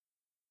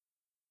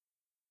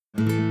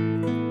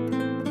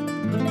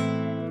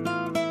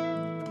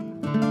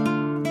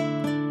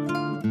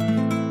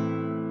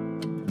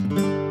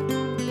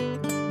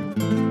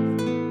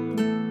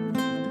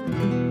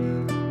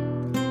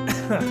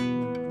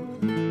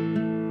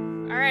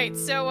right.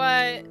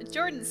 So,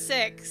 Jordan's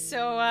sick.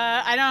 So,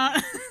 I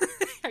don't.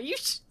 Are you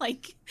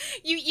like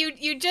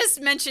you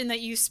just mentioned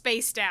that you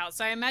spaced out?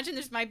 So I imagine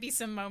there might be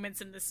some moments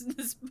in this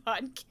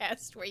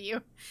podcast where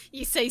you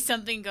say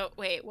something, and go,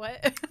 wait,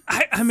 what?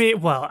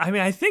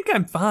 I think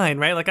I'm fine,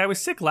 right? Like I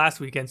was sick last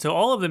weekend, so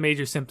all of the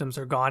major symptoms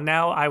are gone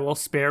now. I will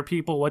spare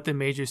people what the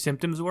major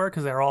symptoms were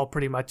because they're all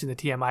pretty much in the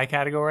TMI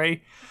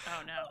category.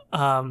 Oh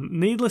no.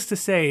 Needless to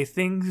say,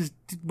 things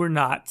were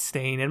not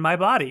staying in my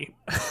body.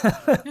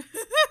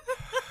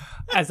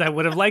 As I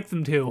would have liked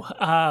them to,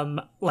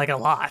 like a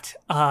lot.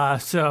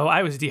 So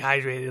I was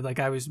dehydrated, like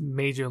I was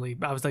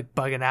like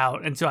bugging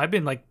out. And so I've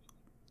been like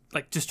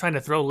just trying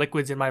to throw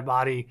liquids in my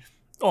body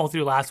all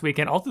through last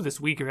weekend, all through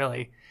this week,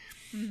 really.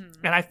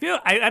 Mm-hmm. And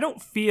I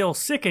don't feel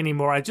sick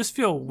anymore. I just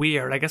feel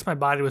weird. I guess my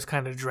body was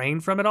kind of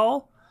drained from it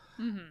all.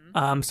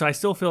 Mm-hmm. So I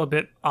still feel a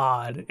bit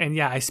odd. And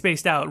yeah, I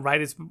spaced out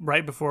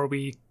right before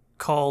we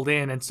called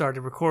in and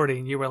started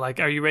recording. You were like,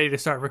 are you ready to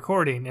start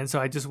recording? And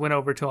so I just went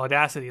over to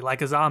Audacity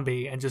like a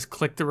zombie and just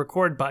clicked the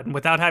record button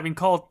without having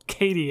called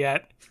Katie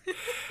yet.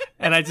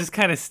 And I just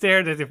kind of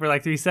stared at it for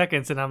like 3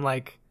 seconds and I'm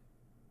like,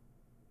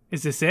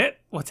 is this it?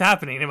 What's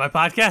happening? Am I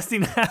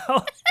podcasting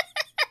now?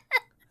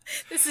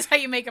 This is how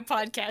you make a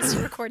podcast.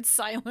 You record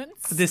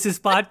silence. This is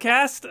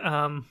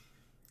podcast.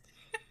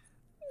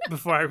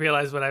 Before I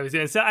realized what I was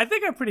doing. So I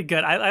think I'm pretty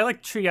good. I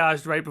like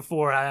triaged right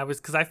before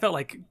because I felt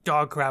like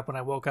dog crap when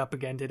I woke up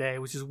again today,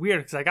 which is weird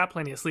because I got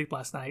plenty of sleep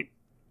last night.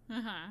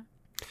 Uh-huh.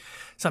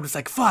 So I'm just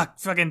like,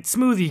 fucking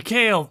smoothie,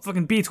 kale,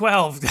 fucking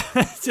B12.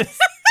 Just...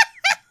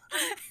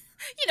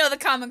 the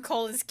common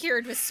cold is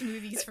cured with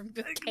smoothies from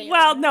kale.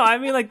 Well, no, I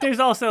mean, like, there's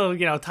also,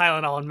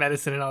 Tylenol and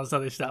medicine and all this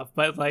other stuff.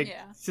 But, like,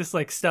 It's just,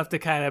 like, stuff to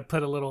kind of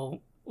put a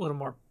little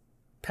more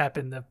pep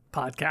in the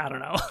podcast. I don't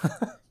know.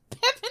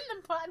 Pep in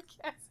the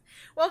podcast.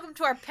 Welcome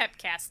to our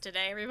Pepcast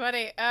today,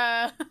 everybody.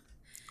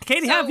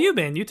 Katie, how have you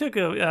been? You took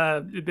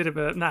a bit of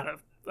a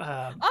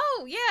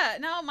Oh yeah,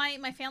 no,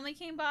 my family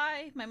came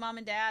by, my mom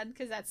and dad,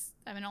 because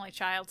I'm an only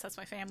child, so that's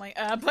my family.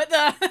 No, it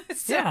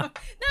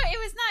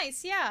was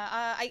nice.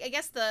 Yeah, I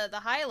guess the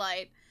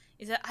highlight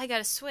is that I got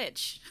a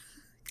Switch.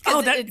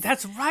 Oh,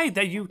 that's right.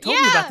 That you told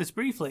me about this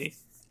briefly.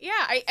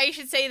 Yeah, I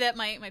should say that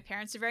my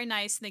parents are very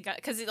nice, and they got,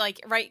 because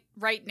like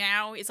right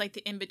now it's like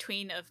the in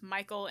between of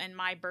Michael and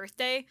my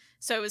birthday,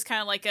 so it was kind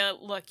of like a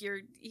look.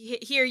 You're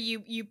here,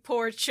 you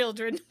poor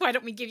children. Why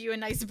don't we give you a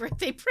nice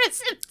birthday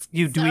present?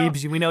 You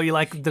dweebs, we know you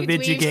like the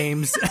video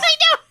games. I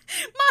know.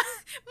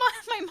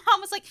 My mom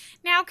was like,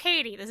 now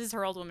Katie, this is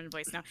her old woman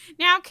voice now.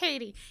 Now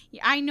Katie,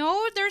 I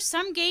know there's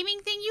some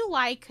gaming thing you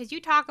like because you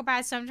talk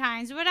about it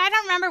sometimes, but I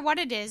don't remember what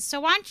it is.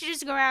 So why don't you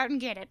just go out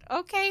and get it?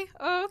 Okay,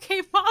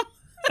 mom.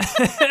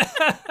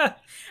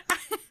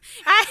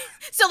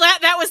 So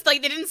that was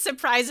like, they didn't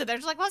surprise her. They're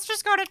just like, let's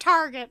just go to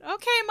Target.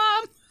 Okay,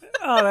 mom.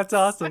 Oh, that's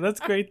awesome.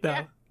 That's great though.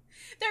 Yeah.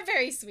 They're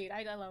very sweet.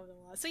 I love them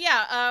a lot. So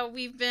yeah,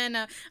 we've been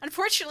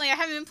unfortunately I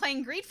haven't been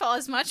playing Greedfall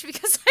as much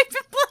because I've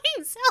been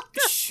playing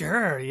Zelda.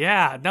 Sure,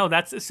 yeah. No,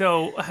 that's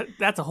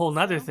a whole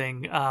nother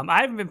thing.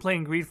 I haven't been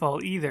playing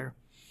Greedfall either.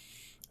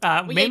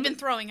 You've been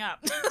throwing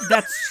up.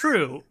 That's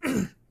true.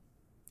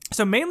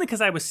 So mainly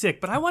because I was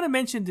sick, but I want to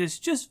mention this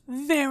just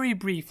very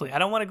briefly. I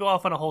don't want to go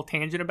off on a whole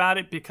tangent about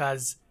it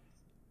because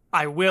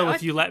I will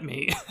if you let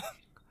me.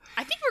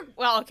 I think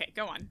okay,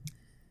 go on.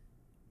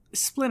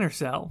 Splinter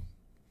Cell.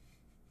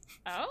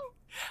 Oh?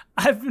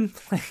 I've been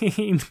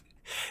playing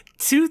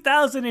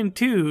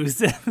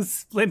 2002's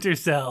Splinter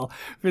Cell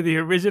for the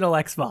original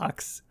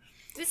Xbox.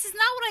 This is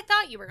not what I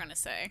thought you were going to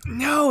say.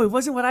 No, it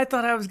wasn't what I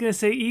thought I was going to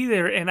say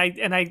either. And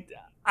I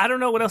don't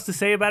know what else to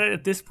say about it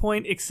at this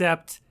point,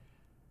 except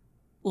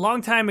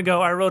long time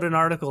ago, I wrote an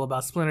article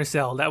about Splinter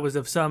Cell that was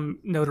of some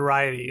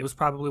notoriety. It was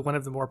probably one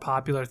of the more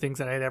popular things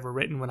that I had ever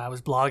written when I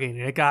was blogging.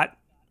 And it got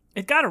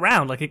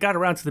around. Like, it got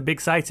around to the big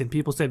sites, and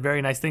people said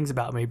very nice things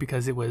about me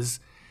because it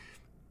was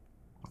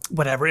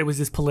whatever. It was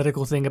this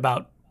political thing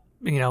about,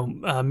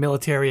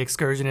 military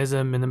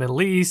excursionism in the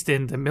Middle East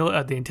and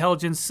the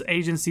intelligence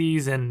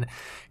agencies and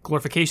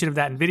glorification of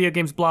that in video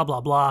games, blah, blah,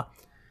 blah.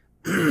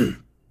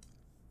 And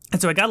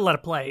so I got a lot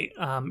of play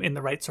in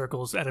the right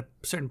circles at a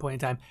certain point in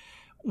time.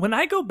 When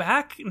I go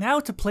back now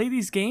to play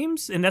these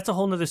games, and that's a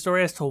whole nother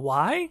story as to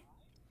why,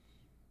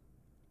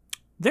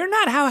 they're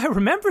not how I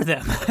remember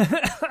them.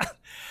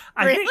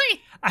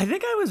 Really? I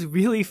think I was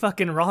really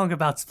fucking wrong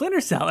about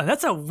Splinter Cell, and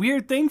that's a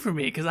weird thing for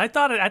me because I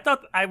thought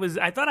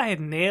I had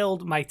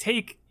nailed my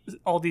take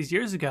all these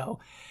years ago,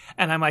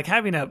 and I'm like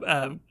having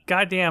a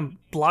goddamn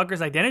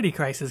blogger's identity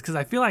crisis because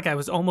I feel like I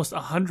was almost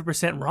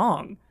 100%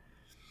 wrong.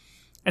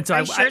 And so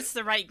are you sure it's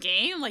the right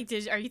game? Like,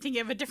 are you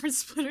thinking of a different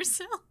Splinter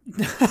Cell?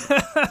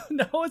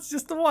 No, it's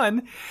just the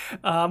one.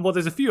 Well,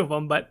 there's a few of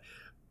them, but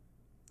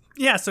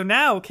yeah. So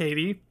now,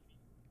 Katie,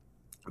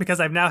 because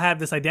I've now had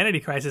this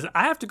identity crisis,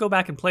 I have to go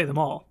back and play them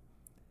all.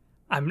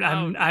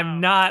 I'm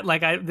not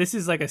like this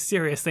is like a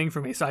serious thing for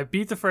me. So I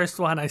beat the first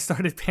one. I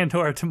started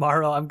Pandora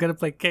tomorrow. I'm gonna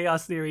play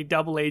Chaos Theory,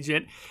 Double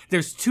Agent.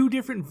 There's 2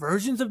 different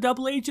versions of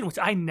Double Agent, which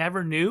I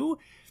never knew.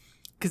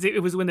 because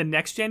it was when the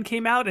next gen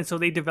came out, and so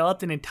they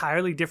developed an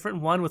entirely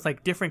different one with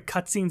like different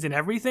cutscenes and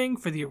everything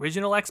for the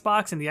original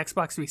Xbox and the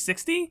Xbox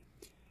 360.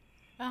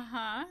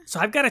 So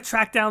I've got to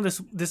track down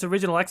this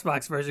original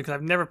Xbox version because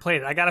I've never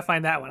played it. I got to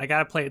find that one. I got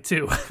to play it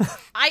too.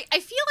 I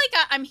feel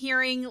like I'm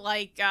hearing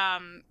like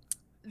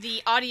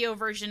the audio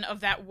version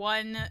of that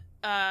one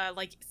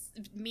like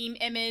meme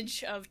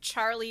image of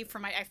Charlie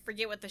from I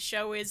forget what the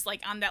show is,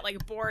 like on that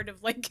like board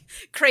of like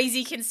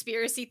crazy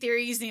conspiracy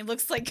theories, and he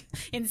looks like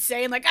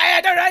insane, like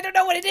I don't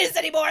know what it is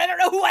anymore. I don't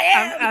know who I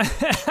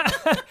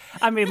am.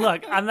 I mean,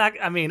 look,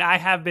 I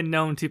have been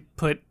known to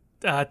put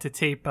to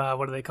tape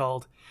what are they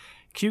called?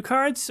 Cue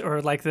cards,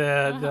 or like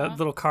the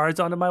little cards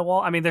onto my wall.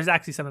 I mean, there's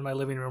actually some in my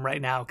living room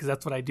right now because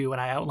that's what I do when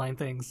I outline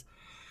things.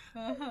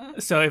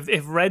 So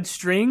if red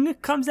string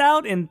comes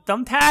out in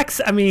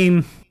thumbtacks, I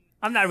mean,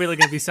 I'm not really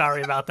going to be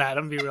sorry about that.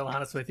 I'm going to be real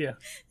honest with you.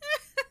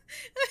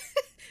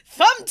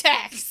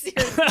 Thumbtacks!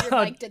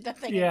 Your mic did the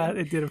thing. Yeah,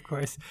 it did, of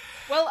course.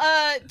 Well,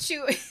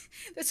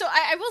 so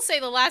I will say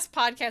the last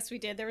podcast we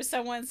did, there was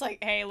someone's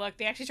like, hey, look,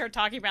 they actually started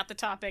talking about the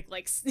topic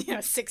like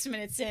 6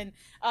 minutes in.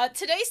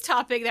 Today's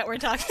topic that we're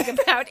talking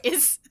about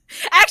is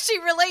actually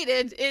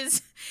related,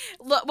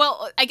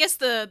 well, I guess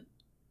the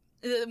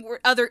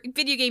other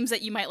video games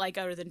that you might like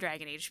other than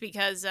Dragon Age,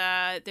 because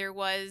there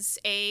was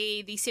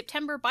the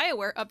September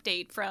BioWare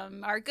update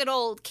from our good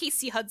old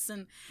Casey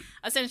Hudson,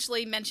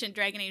 essentially mentioned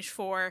Dragon Age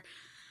 4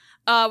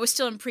 was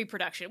still in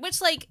pre-production,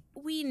 which like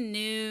we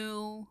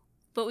knew,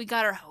 but we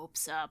got our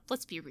hopes up.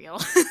 Let's be real.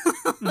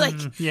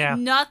 Like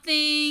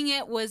nothing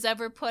was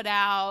ever put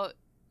out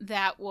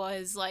that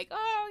was like,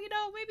 oh,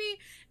 maybe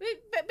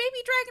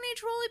Dragon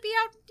Age will only be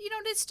out,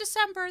 this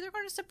December. They're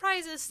going to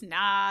surprise us.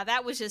 Nah,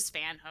 that was just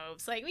fan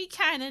hopes. Like, we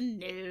kind of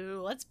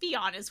knew. Let's be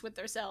honest with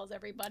ourselves,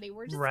 everybody.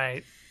 We're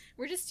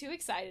just too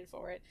excited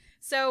for it.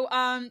 So,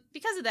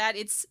 because of that,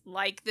 it's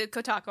like the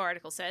Kotaku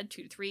article said,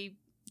 2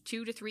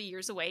 to 3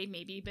 years away,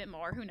 maybe a bit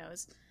more. Who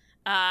knows?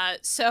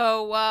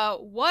 So,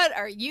 what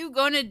are you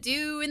going to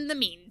do in the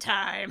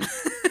meantime?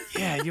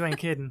 Yeah, you ain't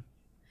kidding.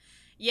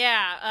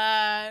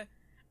 Yeah,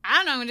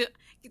 I don't know.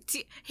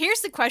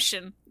 Here's the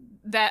question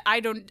that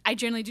I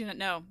generally do not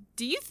know.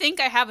 Do you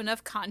think I have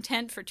enough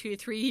content for 2 to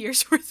 3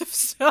 years worth of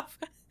stuff?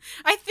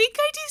 I think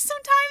I do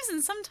sometimes,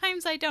 and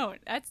sometimes I don't.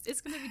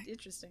 It's going to be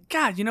interesting.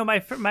 God,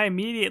 my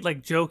immediate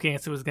like joke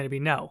answer was going to be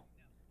no.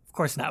 Of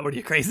course not. What are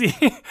you, crazy?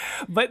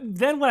 But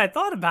then when I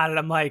thought about it,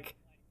 I'm like,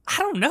 I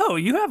don't know.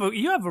 You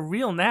have a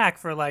real knack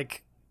for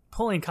like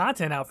pulling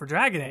content out for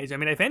Dragon Age. I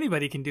mean, if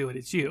anybody can do it,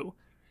 it's you.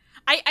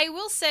 I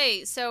will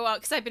say, so,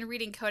 because I've been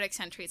reading Codex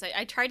entries,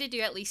 I tried to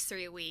do at least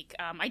 3 a week.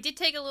 I did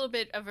take a little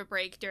bit of a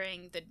break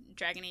during the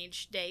Dragon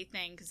Age Day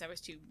thing, because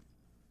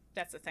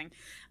that's the thing.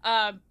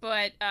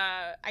 But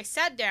I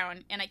sat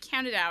down, and I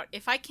counted out,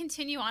 if I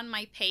continue on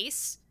my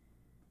pace,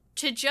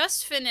 to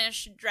just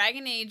finish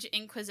Dragon Age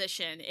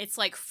Inquisition, it's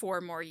like 4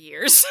 more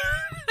years.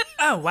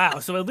 Oh, wow.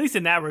 So at least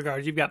in that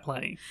regard, you've got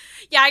plenty.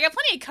 Yeah, I got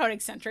plenty of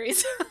Codex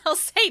entries. I'll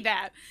say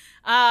that.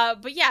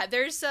 But yeah,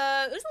 there's a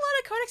lot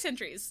of Codex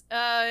entries.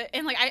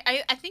 And like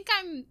I think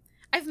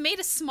I've made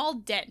a small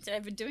dent.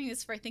 I've been doing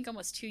this for I think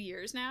almost 2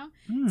 years now.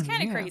 It's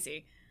kind of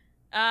crazy.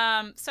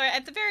 So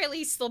at the very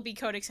least there'll be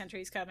Codex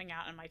entries coming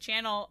out on my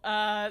channel.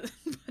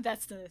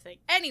 That's the thing.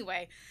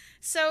 Anyway,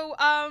 so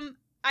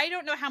I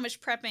don't know how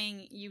much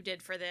prepping you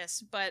did for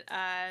this, but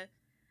I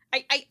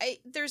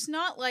there's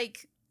not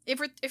like, if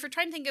we're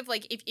trying to think of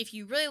like if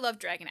you really love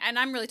Dragon, and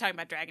I'm really talking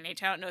about Dragon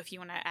Age, I don't know if you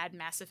want to add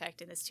Mass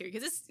Effect in this too,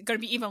 because it's going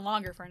to be even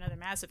longer for another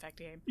Mass Effect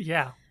game.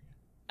 Yeah.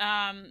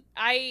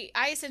 I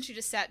essentially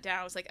just sat down.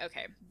 I was like,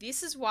 okay,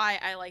 this is why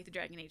I like the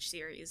Dragon Age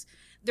series.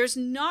 There's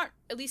not,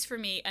 at least for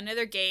me,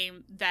 another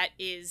game that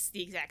is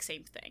the exact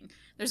same thing.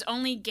 There's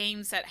only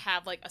games that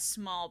have like a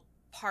small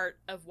part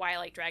of why I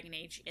like Dragon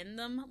Age in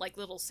them, like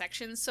little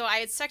sections. So I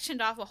had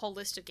sectioned off a whole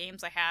list of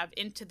games I have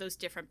into those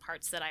different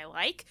parts that I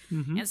like,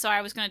 and so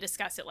I was going to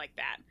discuss it like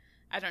that.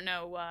 I don't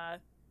know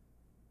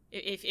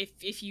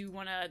if you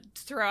want to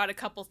throw out a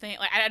couple things.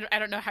 Like I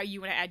don't know how you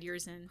want to add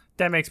yours in.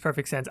 That makes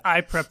perfect sense. I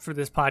prepped for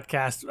this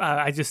podcast.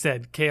 I just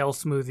said kale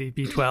smoothie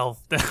B12.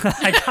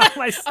 I got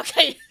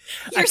okay,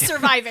 you're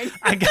surviving.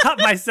 I got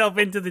myself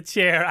into the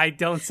chair. I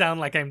don't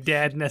sound like I'm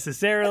dead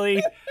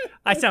necessarily.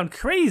 I sound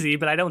crazy,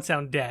 but I don't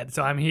sound dead.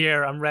 So I'm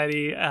here. I'm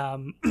ready.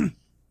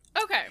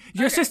 Okay.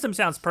 Your system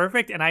sounds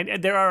perfect,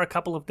 and there are a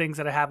couple of things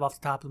that I have off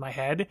the top of my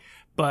head,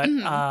 but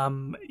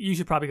you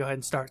should probably go ahead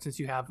and start since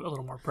you have a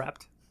little more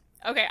prepped.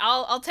 Okay,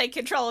 I'll take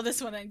control of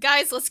this one then.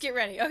 Guys, let's get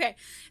ready. Okay,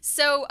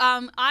 so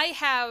I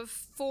have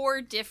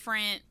 5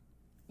 different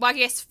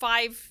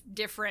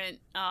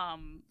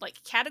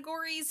like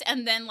categories,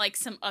 and then like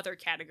some other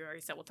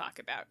categories that we'll talk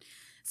about.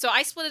 So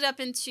I split it up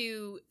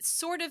into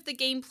sort of the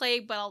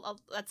gameplay, but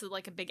that's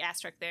like a big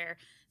asterisk there.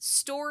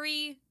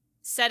 Story,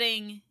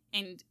 setting,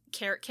 and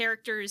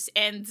characters,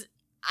 and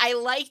I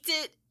liked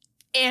it.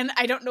 And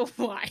I don't know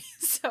why.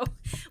 So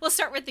we'll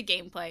start with the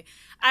gameplay.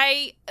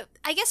 I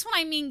guess when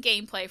I mean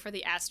gameplay for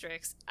the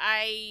asterisks,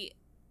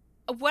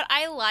 what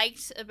I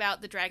liked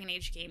about the Dragon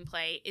Age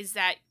gameplay is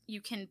that you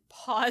can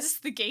pause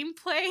the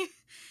gameplay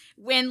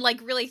when like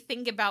really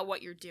think about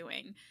what you're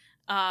doing.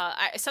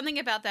 Something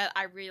about that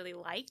I really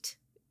liked,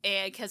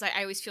 because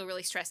I always feel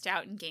really stressed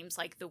out in games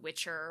like The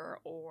Witcher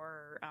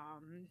or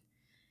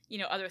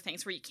other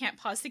things where you can't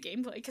pause the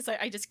gameplay, because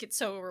I just get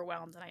so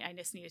overwhelmed and I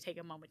just need to take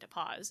a moment to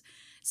pause.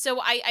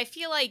 So I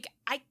feel like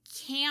I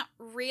can't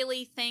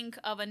really think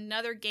of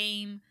another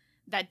game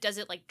that does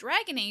it like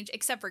Dragon Age,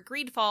 except for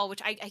Greedfall,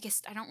 which I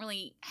guess I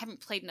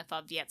haven't played enough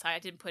of yet, so I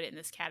didn't put it in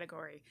this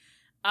category.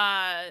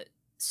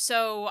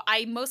 So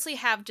I mostly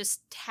have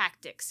just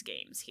tactics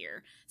games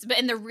here,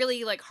 and they're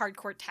really like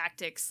hardcore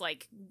tactics,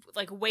 like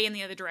way in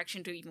the other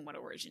direction to even what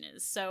Origin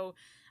is. So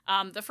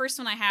the first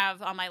one I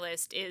have on my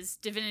list is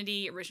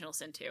Divinity Original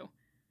Sin 2.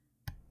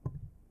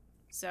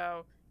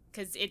 So,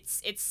 because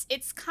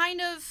it's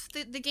kind of,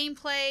 the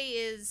gameplay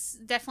is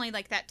definitely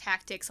like that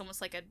tactics,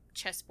 almost like a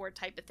chessboard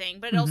type of thing,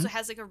 but it also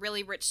has like a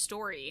really rich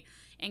story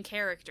and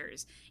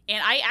characters,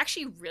 and I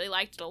actually really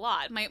liked it a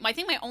lot. I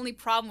think my only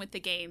problem with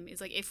the game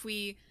is like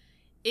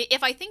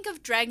if I think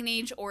of Dragon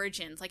Age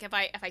Origins, like if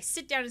I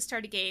sit down and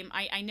start a game,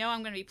 I know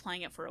I'm going to be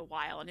playing it for a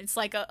while, and it's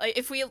like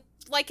if we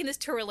liken this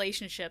to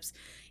relationships,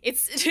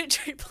 it's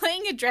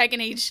playing a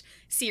Dragon Age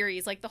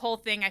series, like the whole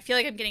thing, I feel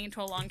like I'm getting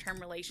into a long-term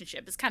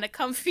relationship. It's kind of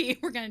comfy.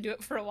 We're going to do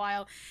it for a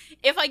while.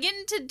 If I get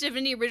into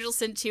Divinity Original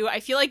Sin 2,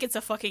 I feel like it's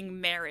a fucking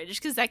marriage,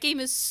 because that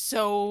game is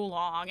so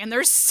long and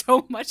there's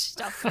so much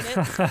stuff in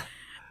it.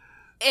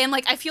 And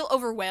like I feel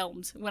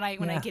overwhelmed when I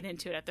get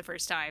into it at the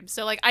first time.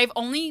 So like I've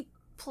only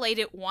played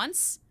it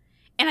once,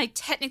 and I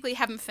technically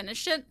haven't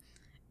finished it,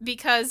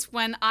 because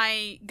when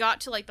I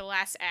got to like the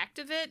last act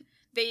of it,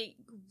 they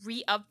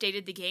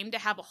re-updated the game to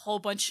have a whole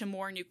bunch of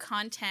more new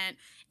content,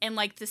 and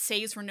like the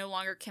saves were no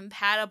longer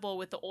compatible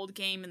with the old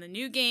game and the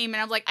new game,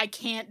 and I'm like, I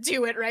can't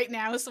do it right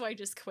now, so I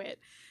just quit.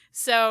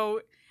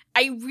 So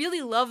I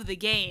really love the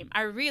game.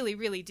 I really,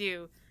 really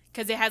do,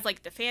 because it has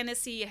like the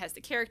fantasy, it has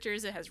the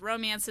characters, it has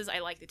romances, I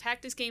like the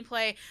tactics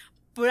gameplay,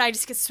 but I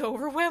just get so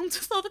overwhelmed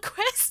with all the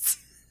quests.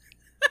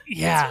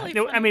 Yeah,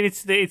 really I mean,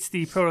 it's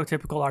the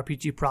prototypical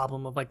RPG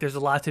problem of like there's a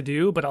lot to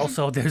do, but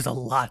also there's a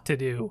lot to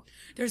do.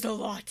 There's a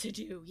lot to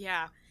do.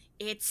 Yeah,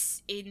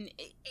 it's in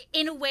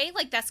a way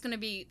like that's going to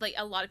be like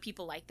a lot of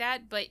people like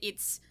that, but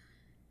it's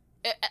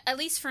at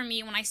least for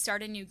me, when I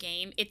start a new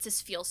game, it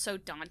just feels so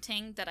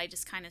daunting that I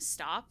just kind of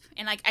stop,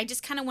 and like I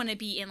just kind of want to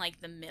be in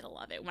like the middle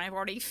of it when I've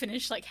already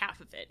finished like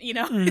half of it,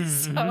 Mm-hmm.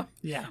 So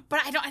yeah,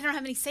 but I don't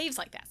have any saves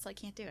like that, so I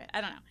can't do it.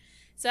 I don't know.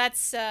 So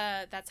that's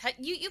how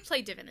you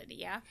play Divinity,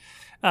 yeah?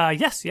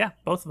 Yes, yeah,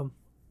 both of them.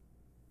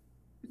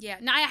 Yeah,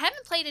 no, I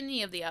haven't played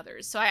any of the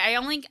others, so I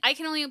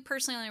can only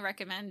personally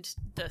recommend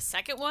the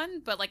second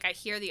one, but like I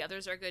hear the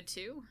others are good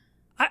too.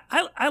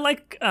 I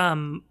like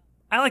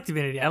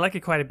Divinity. I like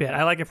it quite a bit.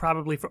 I like it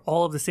probably for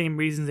all of the same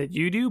reasons that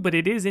you do, but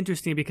it is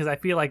interesting because I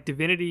feel like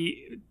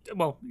Divinity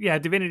 1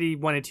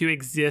 and 2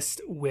 exist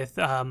with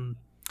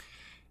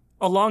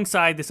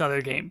alongside this other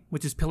game,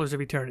 which is Pillars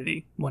of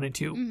Eternity 1 and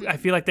 2. Mm-hmm. I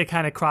feel like they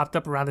kind of cropped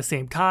up around the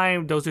same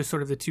time. Those are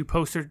sort of the two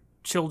poster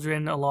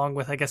children, along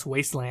with, I guess,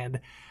 Wasteland,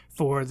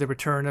 for the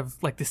return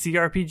of like the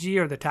CRPG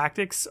or the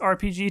tactics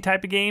RPG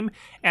type of game.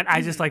 And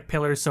I just like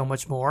Pillars so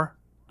much more.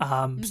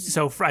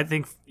 So I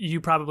think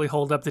you probably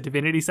hold up the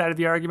Divinity side of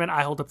the argument.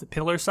 I hold up the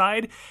Pillar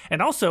side.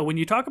 And also, when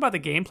you talk about the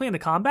gameplay and the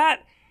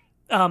combat,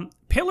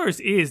 Pillars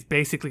is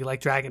basically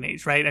like Dragon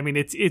Age, right? I mean,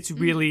 it's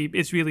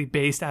really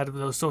based out of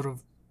those sort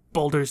of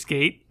Baldur's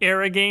Gate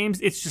era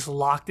games. It's just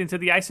locked into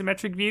the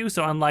isometric view.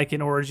 So unlike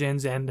in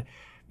Origins and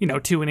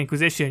 2 in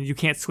Inquisition, you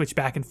can't switch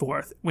back and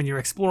forth. When you're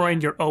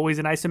exploring, you're always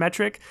in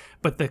isometric.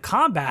 But the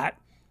combat,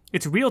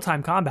 it's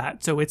real-time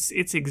combat. So it's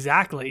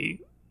exactly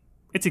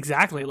like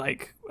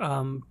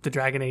the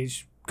Dragon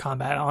Age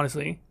combat,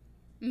 honestly.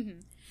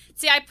 Mm-hmm.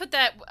 See, I put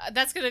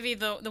that's going to be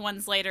the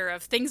ones later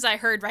of things I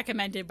heard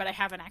recommended, but I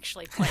haven't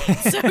actually played.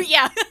 So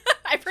yeah,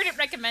 I've heard it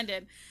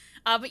recommended.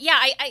 But yeah,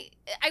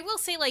 I will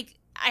say, like,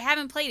 I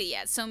haven't played it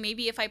yet, so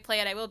maybe if I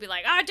play it, I will be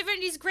like,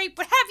 Divinity's great,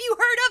 but have you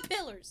heard of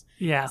Pillars?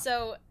 Yeah.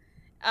 So,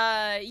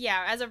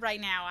 yeah, as of right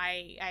now,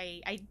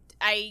 I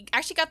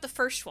actually got the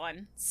first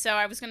one, so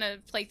I was going to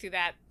play through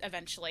that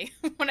eventually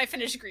when I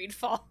finish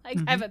Greedfall. I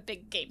have a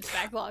big games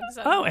backlog.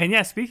 So. Oh, and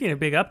yeah, speaking of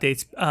big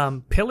updates,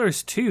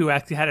 Pillars 2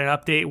 actually had an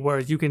update where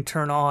you can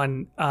turn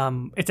on,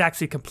 it's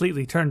actually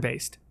completely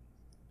turn-based.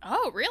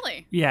 Oh,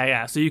 really?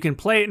 Yeah, so you can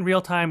play it in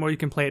real time or you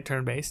can play it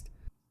turn-based.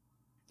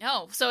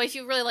 Oh, so if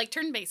you really like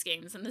turn-based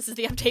games, then this is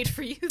the update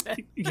for you then.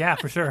 Yeah,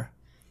 for sure.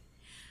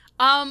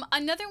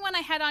 Another one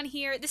I had on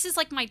here, this is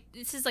like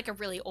a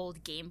really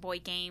old Game Boy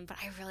game, but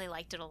I really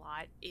liked it a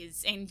lot,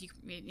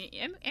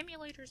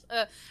 emulators,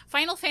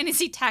 Final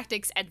Fantasy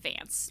Tactics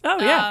Advance. Oh,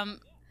 yeah.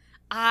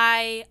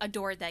 I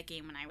adored that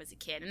game when I was a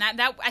kid, and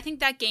that I think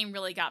that game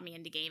really got me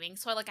into gaming.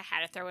 So I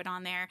had to throw it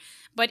on there.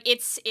 But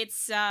it's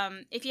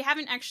if you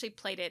haven't actually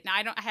played it, now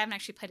I haven't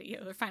actually played any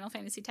other Final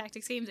Fantasy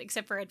Tactics games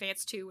except for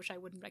Advance 2, which I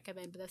wouldn't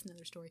recommend, but that's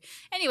another story.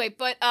 Anyway,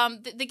 but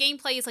the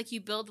gameplay is like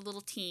you build a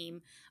little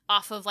team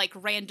off of like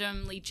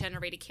randomly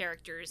generated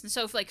characters. And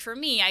so for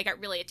me, I got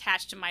really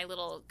attached to my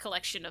little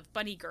collection of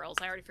bunny girls.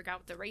 I already forgot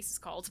what the race is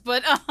called,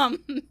 but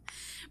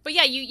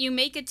yeah, you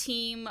make a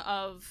team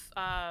of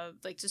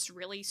like just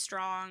really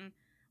strong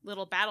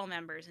little battle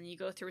members, and you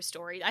go through a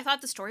story. I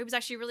thought the story was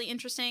actually really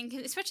interesting,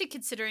 especially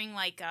considering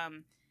like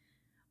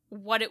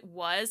what it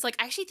was. Like,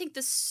 I actually think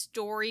the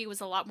story was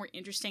a lot more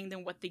interesting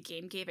than what the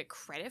game gave it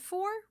credit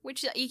for,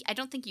 which I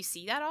don't think you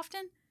see that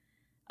often.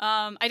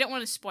 I don't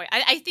want to spoil.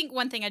 I think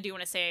one thing I do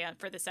want to say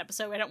for this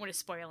episode, I don't want to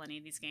spoil any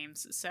of these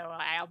games, so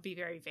I'll be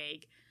very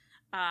vague.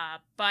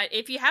 But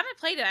if you haven't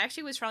played it, I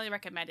actually would strongly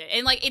recommend it.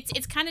 And like,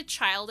 it's kind of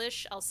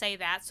childish, I'll say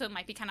that, so it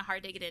might be kind of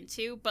hard to get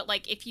into. But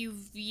like, if you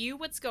view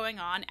what's going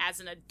on as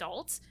an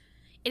adult,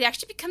 it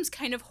actually becomes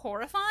kind of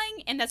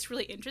horrifying, and that's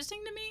really interesting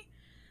to me.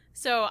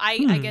 So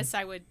I guess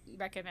I would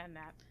recommend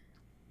that.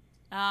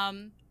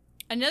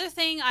 Another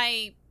thing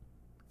I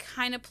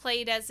kind of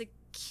played as a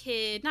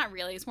kid, not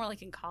really, it's more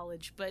like in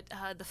college, but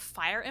the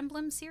Fire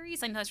Emblem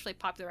series. I know that's really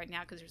popular right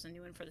now because there's a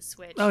new one for the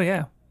Switch. Oh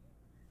yeah.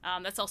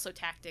 That's also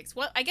tactics.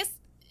 Well, I guess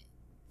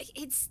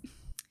it's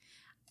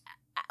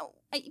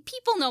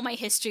people know my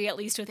history, at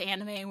least with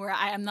anime, where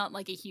I am not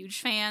like a huge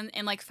fan,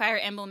 and like Fire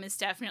Emblem is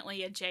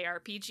definitely a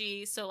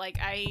JRPG, so like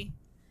I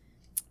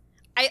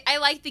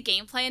like the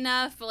gameplay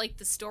enough, but like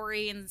the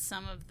story and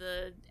some of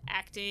the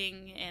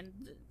acting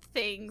and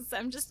things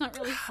I'm just not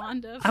really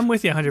fond of. I'm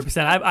with you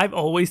 100%. I've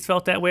always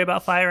felt that way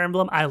about Fire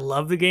Emblem. I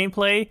love the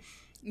gameplay.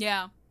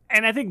 Yeah.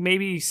 And I think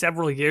maybe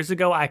several years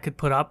ago I could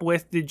put up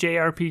with the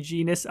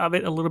JRPG-ness of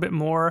it a little bit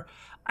more.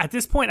 At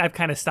this point, I've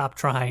kind of stopped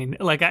trying.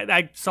 Like,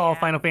 I saw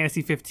Final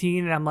Fantasy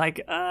 15, and I'm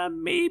like,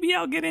 maybe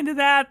I'll get into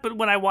that. But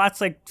when I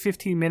watch like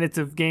 15 minutes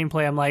of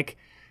gameplay, I'm like,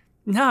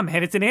 nah,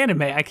 man, it's an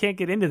anime. I can't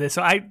get into this.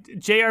 So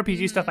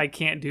JRPG stuff I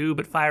can't do,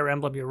 but Fire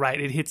Emblem, you're right.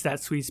 It hits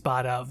that sweet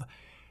spot of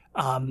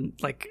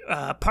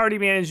party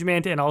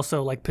management and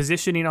also like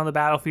positioning on the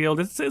battlefield.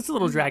 It's a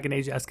little Dragon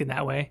Age-esque in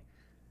that way.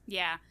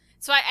 Yeah.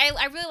 So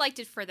I really liked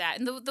it for that.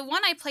 And the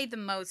one I played the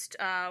most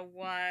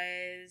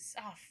was,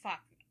 oh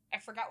fuck, I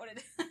forgot what it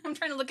is. I'm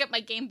trying to look at my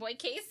Game Boy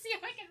case, see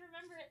if I can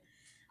remember it.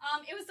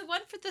 It was the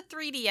one for the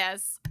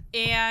 3DS.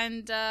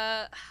 And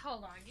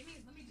hold on,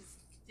 let me just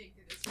dig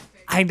through this real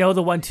quick. I know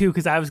the one too,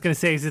 because I was gonna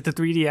say, is it the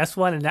 3DS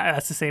one? And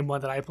that's the same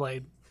one that I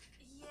played.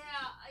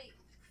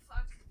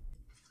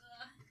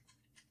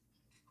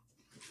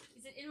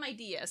 Is it in my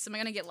DS? Am I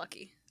gonna get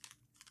lucky?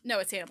 No,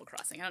 it's Animal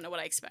Crossing. I don't know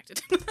what I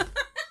expected.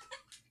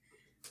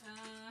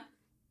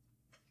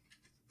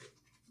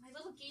 My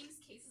little games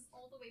case is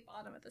all the way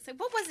bottom of this. Like,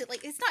 what was it?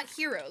 Like, it's not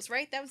Heroes,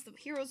 right? That was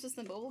Heroes was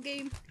the mobile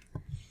game.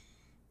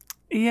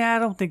 Yeah, I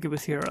don't think it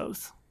was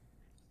Heroes.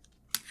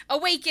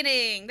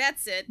 Awakening.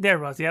 That's it. There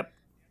it was. Yep.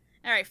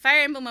 All right,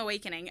 Fire Emblem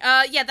Awakening.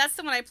 Yeah, that's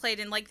the one I played,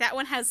 and like that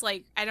one has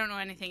like, I don't know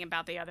anything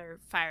about the other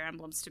Fire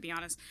Emblems, to be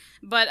honest,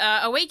 but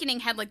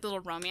Awakening had like little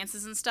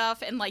romances and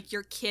stuff, and like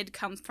your kid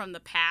comes from the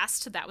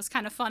past. That was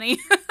kind of funny.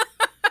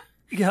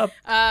 Yep.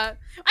 I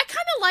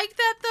kind of like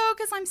that though,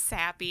 because I'm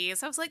sappy,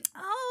 so I was like,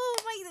 oh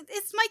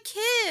it's my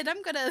kid.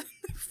 I'm gonna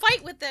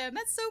fight with them.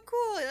 That's so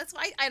cool. That's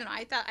why I don't know.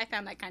 I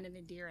found that kind of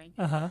endearing.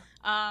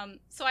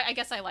 So I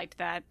guess I liked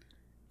that.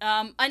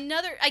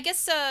 Another, I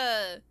guess,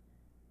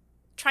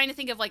 trying to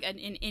think of like an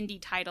indie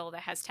title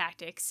that has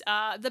tactics.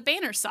 The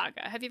Banner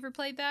Saga. Have you ever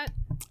played that?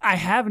 I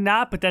have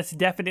not, but that's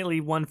definitely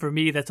one for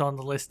me that's on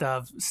the list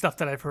of stuff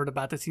that I've heard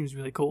about that seems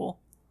really cool.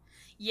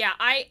 Yeah,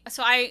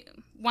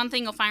 one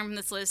thing you'll find from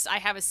this list, I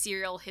have a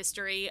serial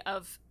history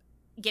of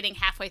getting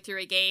halfway through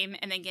a game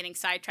and then getting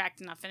sidetracked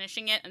and not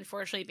finishing it.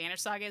 Unfortunately, Banner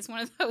Saga is one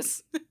of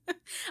those.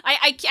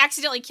 I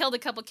accidentally killed a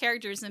couple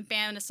characters, and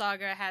Banner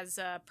Saga has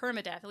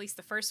permadeath, at least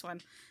the first one.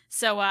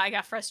 So I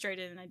got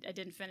frustrated and I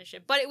didn't finish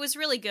it. But it was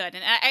really good.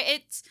 And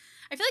I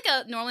feel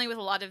like normally with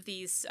a lot of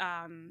these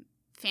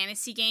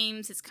fantasy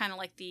games, it's kind of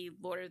like the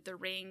Lord of the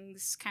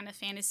Rings kind of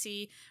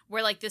fantasy,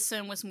 where like this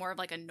one was more of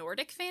like a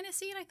Nordic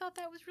fantasy, and I thought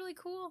that was really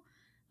cool.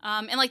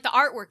 And like the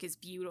artwork is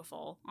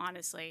beautiful,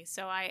 honestly.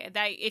 So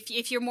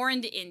if you're more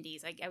into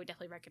indies, I would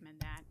definitely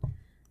recommend that.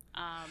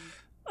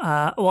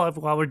 Well,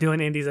 while we're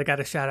doing indies, I got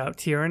to shout out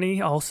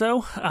Tyranny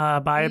also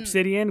by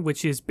Obsidian,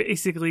 which is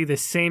basically the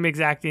same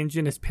exact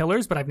engine as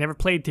Pillars, but I've never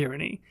played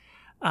Tyranny.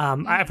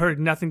 I've heard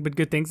nothing but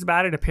good things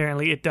about it.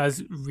 Apparently, it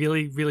does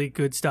really, really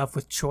good stuff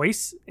with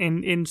choice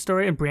in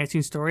story and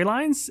branching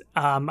storylines.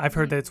 I've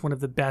heard that it's one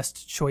of the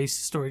best choice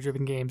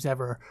story-driven games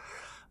ever.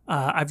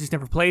 I've just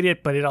never played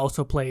it, but it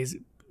also plays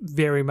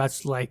very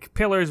much like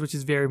Pillars, which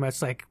is very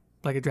much like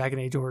a Dragon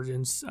Age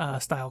Origins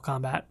style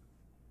combat.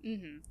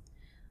 Mm-hmm.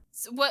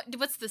 So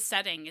what's the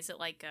setting? Is it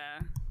like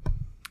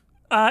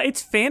a...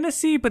 It's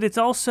fantasy, but it's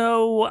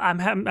also I'm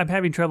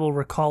having trouble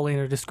recalling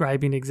or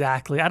describing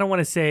exactly. I don't want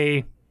to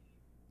say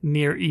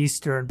Near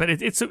Eastern, but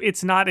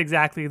it's not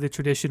exactly the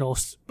traditional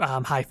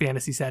high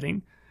fantasy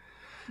setting.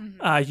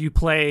 Mm-hmm. You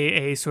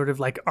play a sort of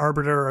like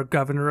arbiter or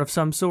governor of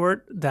some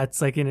sort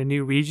that's like in a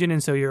new region,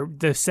 and so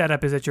the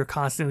setup is that you're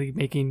constantly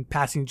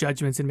passing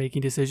judgments and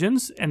making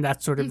decisions, and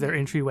that's sort of their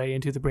entryway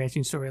into the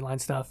branching storyline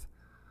stuff.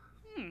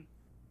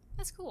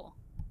 That's cool.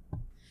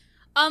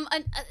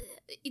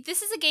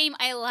 This is a game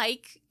I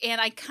like,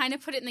 and I kind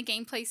of put it in the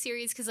gameplay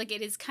series because like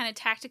it is kind of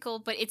tactical,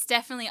 but it's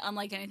definitely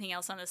unlike anything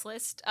else on this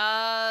list.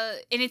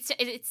 And it's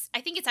I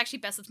think it's actually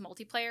best with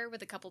multiplayer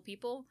with a couple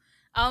people.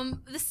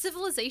 The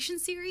Civilization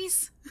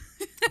series.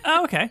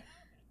 Oh, okay.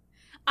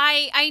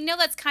 I know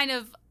that's kind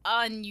of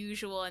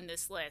unusual in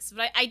this list,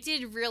 but I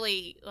did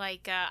really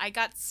like. I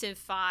got Civ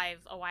 5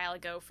 a while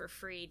ago for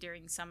free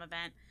during some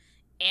event,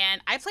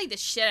 and I played the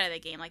shit out of the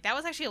game. Like that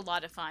was actually a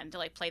lot of fun to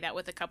like play that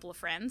with a couple of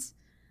friends.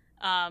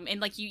 And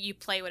like you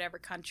play whatever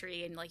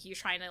country, and like you're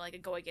trying to like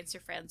go against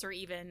your friends or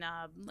even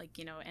like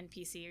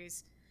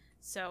NPCs.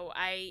 So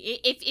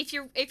if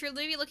you're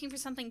maybe looking for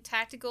something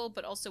tactical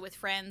but also with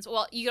friends,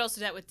 well, you could also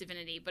do that with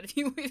Divinity. But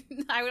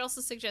I would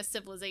also suggest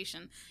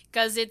Civilization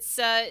because it's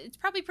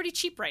probably pretty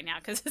cheap right now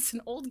because it's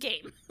an old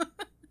game.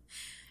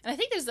 And I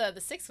think there's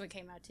the sixth one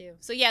came out too.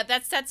 So yeah,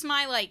 that's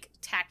my like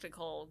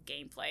tactical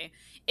gameplay.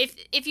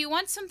 If you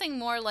want something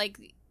more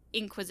like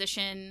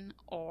Inquisition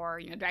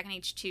or Dragon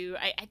Age 2,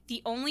 I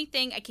the only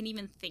thing I can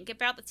even think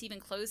about that's even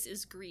close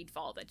is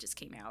Greedfall that just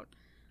came out.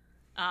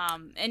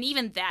 And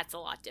even that's a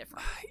lot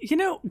different.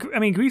 I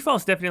mean,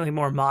 Greedfall's definitely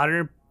more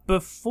modern.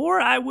 Before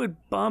I would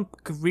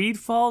bump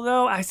Greedfall,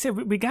 though, I said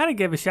we got to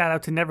give a shout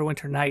out to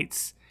Neverwinter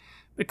Nights.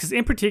 Because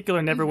in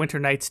particular,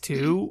 Neverwinter Nights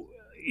 2,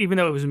 even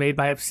though it was made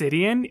by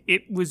Obsidian,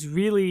 it was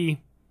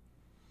really...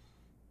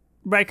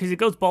 Right, because it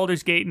goes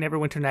Baldur's Gate and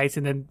Neverwinter Nights,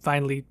 and then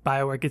finally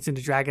BioWare gets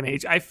into Dragon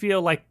Age. I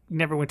feel like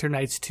Neverwinter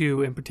Nights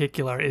 2 in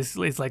particular is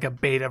like a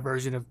beta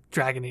version of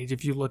Dragon Age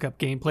if you look up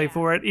gameplay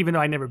for it, even though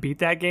I never beat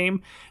that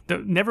game. The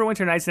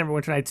Neverwinter Nights and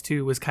Neverwinter Nights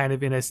 2 was kind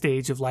of in a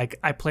stage of like,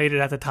 I played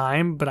it at the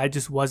time, but I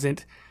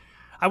wasn't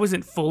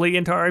fully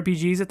into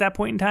RPGs at that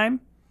point in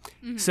time.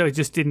 Mm-hmm. So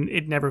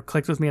it never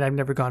clicked with me, and I've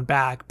never gone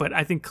back. But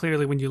I think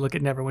clearly when you look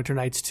at Neverwinter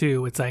Nights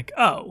 2, it's like,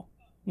 oh,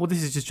 well,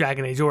 this is just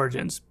Dragon Age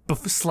Origins,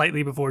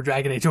 slightly before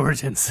Dragon Age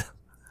Origins.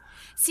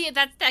 See,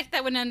 that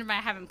went under my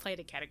haven't played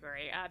it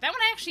category. That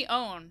one I actually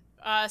own,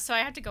 so I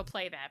have to go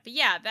play that. But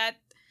yeah, that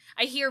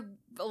I hear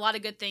a lot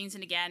of good things.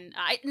 And again,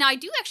 I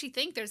do actually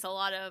think there's a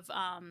lot of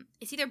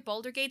it's either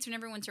Baldur's Gates or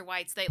Neverwinter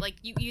Nights. They like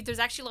there's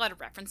actually a lot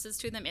of references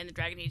to them in the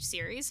Dragon Age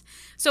series.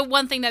 So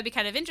one thing that'd be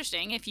kind of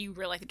interesting if you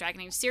really like the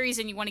Dragon Age series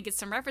and you want to get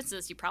some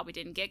references you probably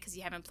didn't get because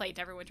you haven't played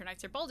Neverwinter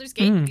Nights or Baldur's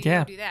Gate, you can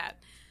go do that.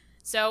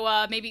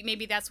 So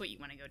maybe that's what you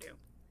want to go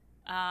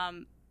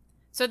do.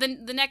 So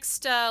then the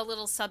next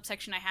little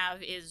subsection I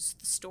have is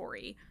the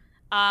story.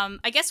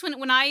 I guess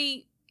when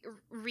I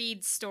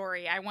read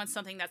story, I want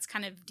something that's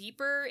kind of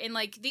deeper. And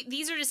like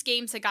these are just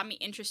games that got me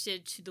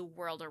interested to the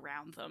world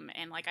around them.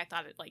 And like I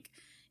thought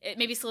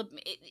maybe some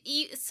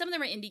of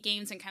them are indie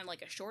games and kind of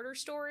like a shorter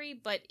story,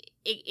 but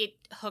it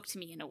hooked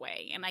me in a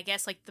way. And I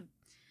guess like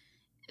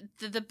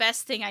the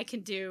best thing I can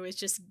do is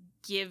just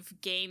give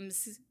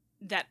games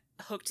that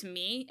hooked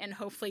me, and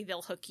hopefully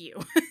they'll hook you.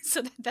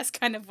 So that's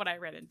kind of what I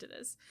read into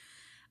this.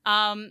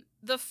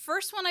 The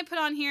first one I put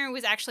on here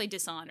was actually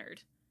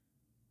Dishonored.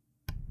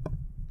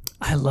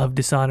 I love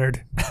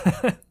Dishonored.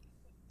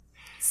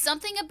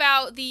 Something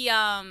about the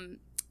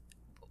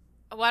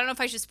well, I don't know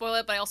if I should spoil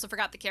it, but I also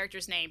forgot the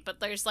character's name. But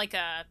there's like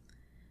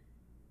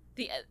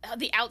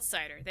the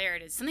Outsider. There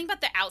it is. Something about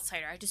the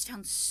Outsider I just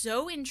found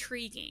so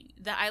intriguing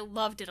that I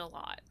loved it a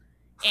lot.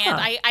 And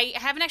I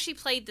haven't actually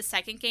played the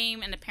second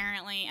game, and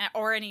apparently,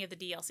 or any of the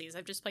DLCs.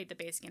 I've just played the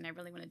base game. I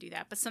really want to do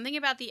that. But something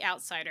about the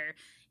Outsider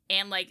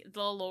and like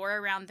the lore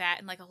around that,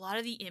 and like a lot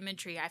of the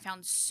imagery, I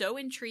found so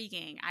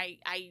intriguing.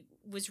 I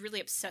was really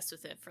obsessed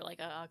with it for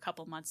like a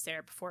couple months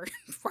there before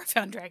I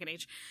found Dragon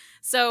Age.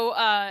 So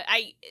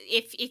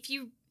if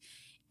you,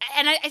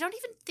 and I don't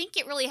even think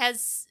it really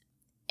has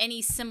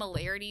any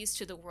similarities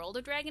to the world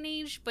of Dragon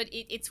Age, but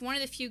it's one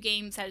of the few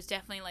games that has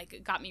definitely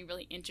like got me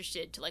really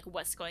interested to like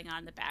what's going on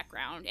in the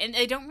background, and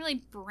they don't really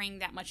bring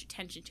that much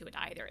attention to it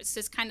either. It's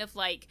just kind of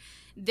like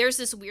there's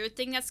this weird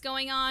thing that's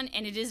going on,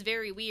 and it is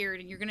very weird,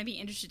 and you're going to be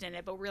interested in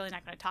it, but we're really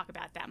not going to talk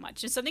about it that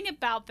much. And something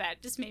about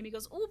that just made me go,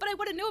 oh, but I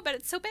want to know about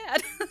it so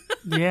bad.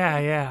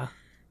 Yeah.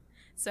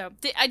 So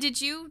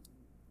did you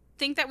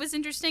think that was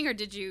interesting, or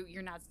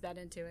you're not that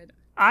into it?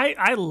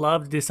 I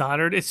loved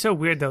Dishonored. It's so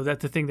weird though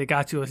that the thing that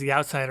got you was the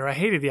Outsider. I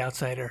hated the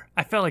Outsider.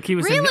 I felt like he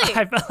was really?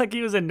 I felt like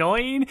he was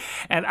annoying,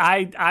 and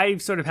I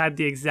sort of had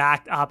the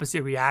exact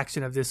opposite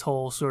reaction of this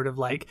whole sort of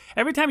like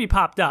every time he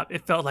popped up,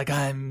 it felt like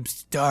I'm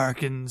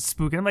dark and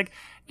spooky. I'm like,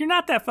 you're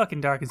not that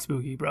fucking dark and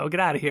spooky, bro. Get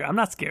out of here. I'm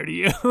not scared of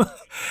you.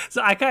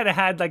 So I kind of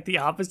had like the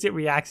opposite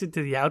reaction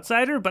to the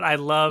Outsider, but I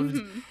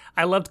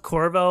loved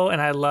Corvo,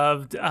 and I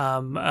loved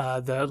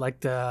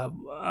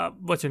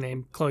what's her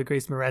name, Chloe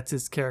Grace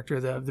Moretz's character,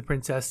 the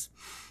princess,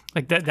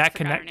 like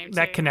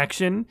that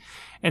connection,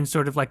 and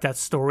sort of like that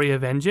story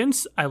of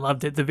vengeance. I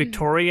loved it. The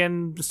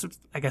Victorian,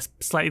 I guess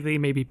slightly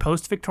maybe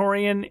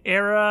post-Victorian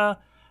era,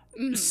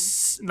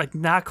 like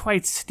not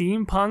quite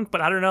steampunk,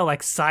 but I don't know,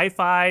 like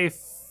sci-fi,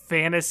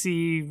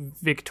 fantasy,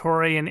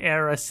 Victorian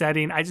era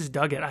setting. I just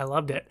dug it. I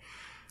loved it.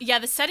 Yeah,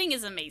 the setting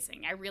is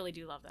amazing. I really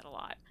do love that a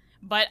lot.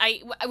 But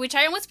which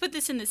I almost put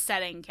this in the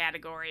setting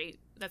category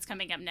that's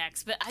coming up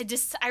next, but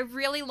I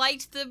really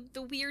liked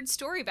the weird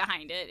story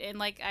behind it, and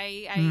like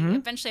I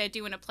eventually I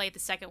do want to play the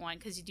second one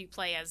because you do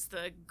play as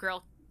the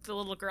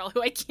little girl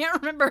who I can't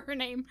remember her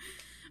name,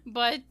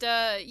 but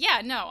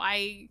yeah, no,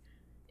 I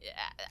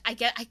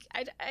get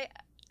I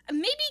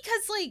maybe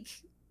because like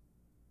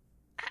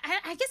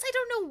I guess I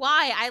don't know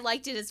why I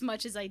liked it as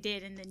much as I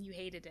did, and then you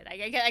hated it.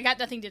 I got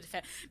nothing to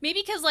defend.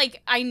 Maybe because,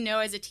 like, I know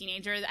as a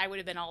teenager I would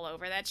have been all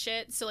over that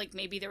shit, so, like,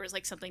 maybe there was,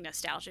 like, something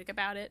nostalgic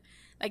about it.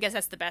 I guess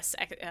that's the best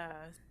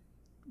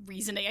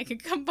reasoning I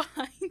could come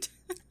behind.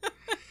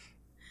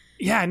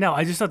 Yeah, no,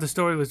 I just thought the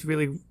story was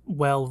really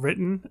well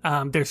written.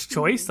 There's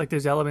choice, like,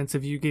 there's elements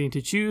of you getting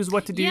to choose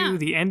what to do. Yeah.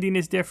 The ending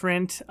is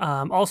different.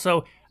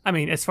 Also, I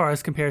mean, as far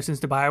as comparisons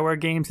to BioWare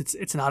games,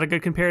 it's not a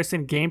good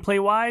comparison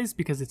gameplay-wise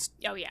because it's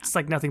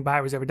like nothing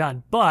BioWare's ever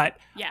done. But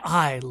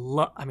I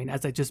mean,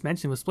 as I just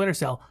mentioned with Splinter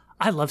Cell,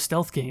 I love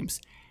stealth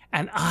games.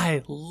 And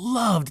I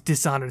loved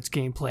Dishonored's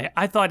gameplay.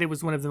 I thought it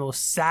was one of the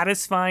most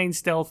satisfying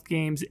stealth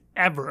games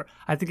ever.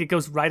 I think it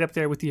goes right up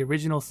there with the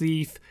original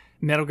Thief,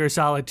 Metal Gear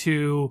Solid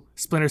 2,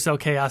 Splinter Cell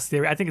Chaos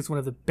Theory. I think it's one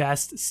of the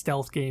best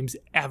stealth games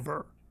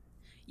ever.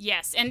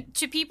 Yes, and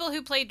to people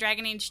who played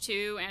Dragon Age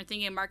 2 and are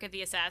thinking Mark of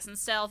the Assassin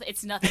stealth,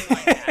 it's nothing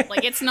like that.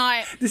 Like, it's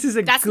not...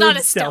 That's not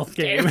a stealth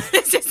game.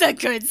 This is a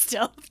good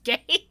stealth game.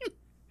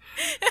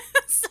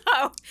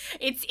 So,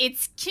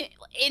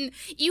 and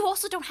you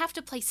also don't have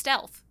to play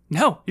stealth.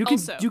 No, you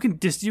can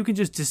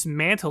just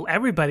dismantle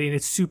everybody, and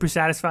it's super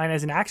satisfying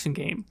as an action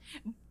game.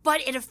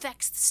 But it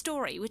affects the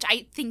story, which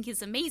I think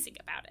is amazing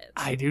about it.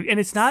 I do. And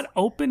it's not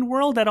open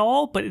world at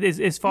all, but it is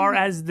as far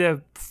as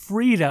the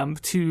freedom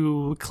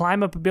to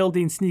climb up a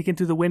building, sneak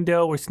into the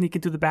window, or sneak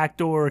into the back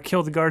door, or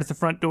kill the guard at the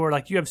front door.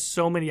 Like, you have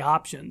so many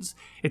options.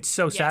 It's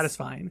so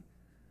satisfying.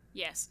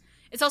 Yes.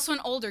 It's also an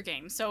older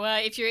game, so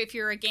if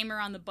you're a gamer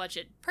on the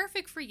budget,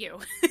 perfect for you.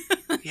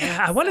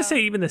 Yeah, I want to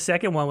say even the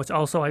second one, which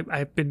also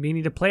I've been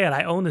meaning to play it.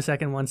 I own the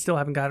second one, still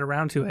haven't got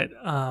around to it.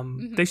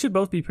 They should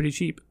both be pretty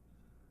cheap.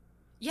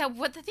 Yeah,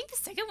 I think the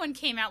second one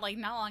came out like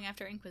not long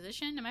after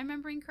Inquisition. Am I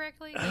remembering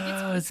correctly?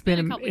 Like, it's been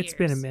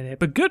a minute,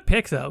 but good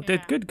pick though.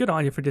 Yeah. Good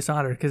on you for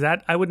Dishonored, because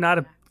that I would not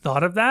have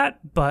thought of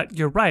that. But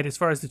you're right, as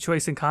far as the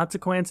choice and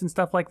consequence and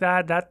stuff like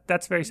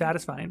that's very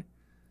satisfying.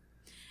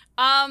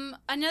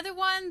 Another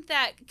one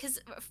that, because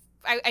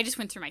I just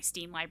went through my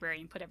Steam library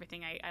and put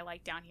everything I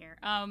like down here.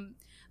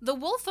 The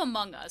Wolf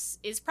Among Us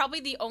is probably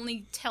the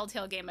only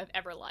Telltale game I've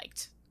ever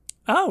liked.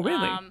 Oh,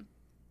 really?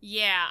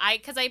 Yeah, I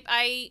guess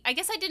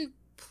I didn't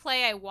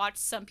play. I watched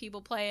some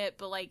people play it,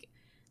 but like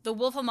The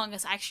Wolf Among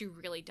Us, I actually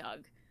really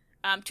dug.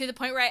 To the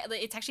point where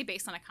it's actually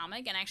based on a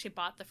comic, and I actually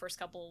bought the first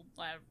couple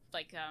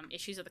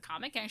issues of the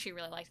comic, and I actually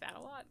really liked that a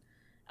lot.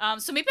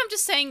 So maybe I'm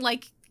just saying,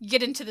 like,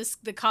 get into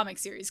the comic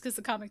series because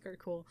the comic are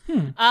cool.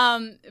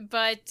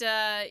 But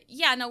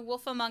yeah, no,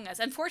 Wolf Among Us.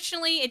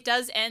 Unfortunately, it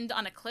does end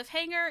on a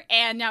cliffhanger,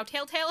 and now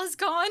Telltale is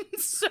gone.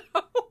 So,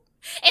 and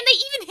they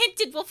even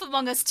hinted Wolf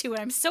Among Us 2,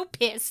 and I'm so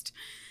pissed.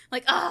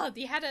 Like,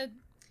 you had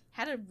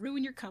to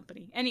ruin your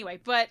company.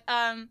 Anyway, but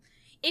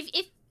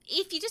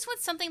if you just want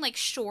something like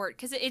short,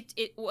 because it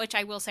which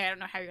I will say, I don't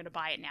know how you're going to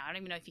buy it now. I don't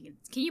even know if you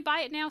can you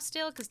buy it now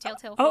still? Because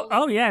Telltale.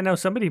 Oh yeah, no,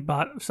 somebody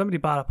bought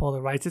up all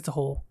the rights. It's a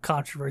whole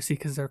controversy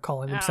because they're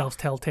calling themselves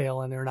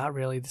Telltale and they're not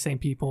really the same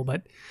people,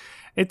 but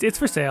it's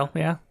for sale.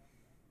 Yeah.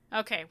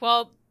 Okay,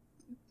 well,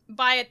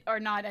 buy it or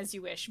not as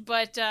you wish.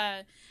 But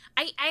I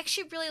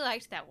actually really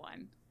liked that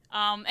one.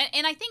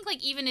 And I think,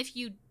 like, even if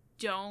you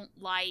don't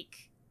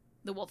like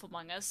The Wolf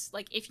Among Us,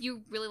 like, if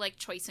you really like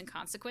choice and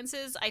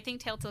consequences, I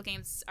think Telltale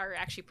games are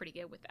actually pretty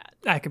good with that.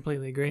 I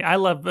completely agree. I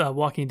love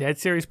Walking Dead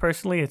series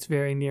personally. It's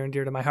very near and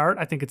dear to my heart.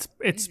 I think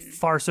it's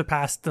far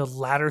surpassed the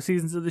latter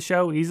seasons of the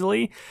show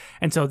easily,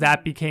 and so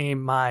that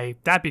became my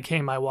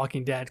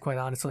Walking Dead, quite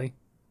honestly.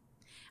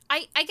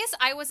 I guess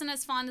I wasn't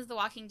as fond of The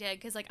Walking Dead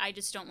because, like, I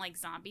just don't like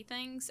zombie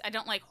things. I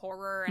don't like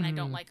horror, and I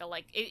don't like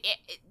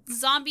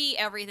zombie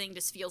everything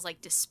just feels like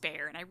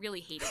despair, and I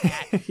really hated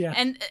that. Yeah.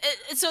 And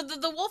so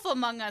the Wolf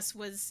Among Us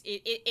was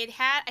it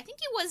had, I think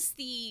it was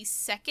the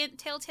second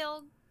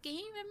Telltale game.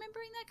 Am I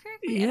remembering that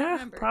correctly?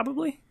 Yeah,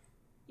 probably.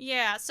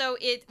 Yeah. So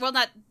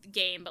not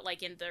game, but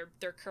like in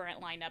their current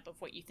lineup of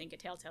what you think a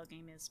Telltale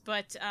game is,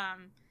 but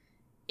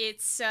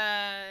it's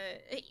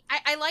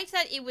I liked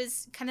that it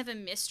was kind of a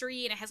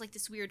mystery, and it has like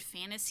this weird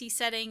fantasy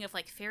setting of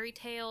like fairy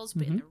tales,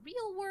 but in the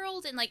real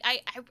world, and like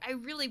I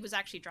really was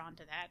actually drawn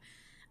to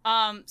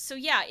that. So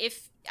yeah,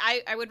 if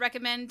I would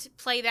recommend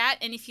play that,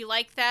 and if you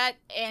like that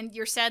and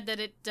you're sad that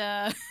it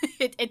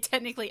it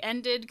technically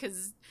ended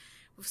because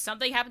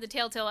something happened to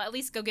Telltale, at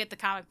least go get the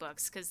comic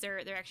books because they're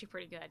actually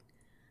pretty good.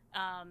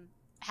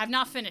 Have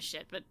not finished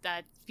it, but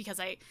because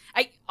I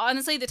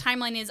honestly, the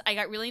timeline is I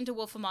got really into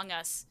Wolf Among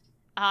Us.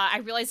 I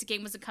realized the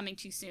game wasn't coming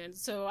too soon,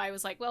 so I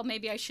was like, well,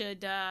 maybe I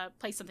should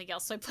play something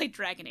else. So I played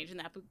Dragon Age, and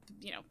that,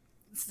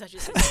 such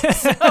as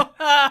so,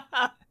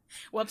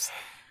 whoops.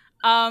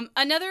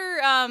 Another,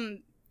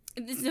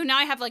 so now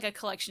I have like a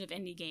collection of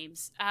indie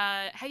games.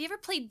 Have you ever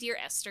played Dear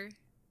Esther?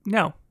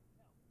 No.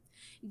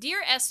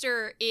 Dear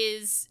Esther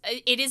is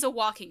a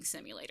walking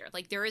simulator.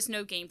 Like, there is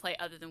no gameplay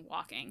other than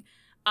walking.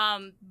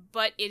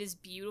 But it is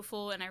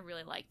beautiful, and I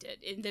really liked it.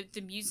 And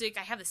the music,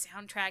 I have the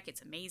soundtrack,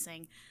 it's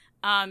amazing.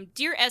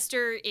 Dear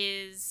Esther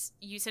is,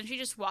 you essentially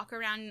just walk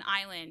around an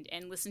island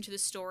and listen to the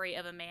story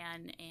of a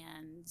man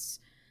and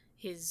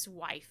his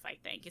wife, I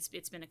think.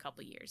 It's been a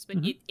couple years. But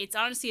it's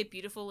honestly a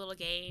beautiful little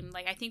game.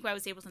 Like, I think I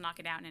was able to knock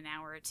it out in an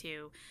hour or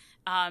two.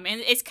 And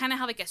it's kind of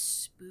have like a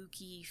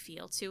spooky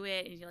feel to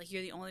it, and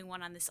you're the only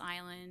one on this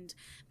island,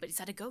 but is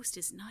that a ghost?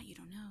 Is it not? You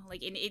don't know.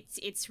 Like, and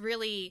it's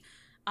really,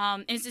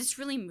 and it's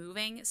really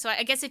moving. So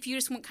I guess if you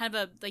just want kind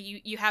of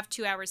you have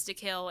 2 hours to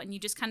kill, and you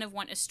just kind of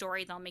want a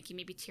story that'll make you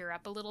maybe tear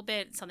up a little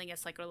bit, something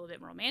that's like a little bit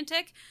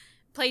romantic,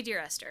 play Dear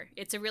Esther.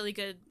 It's a really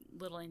good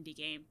little indie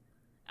game.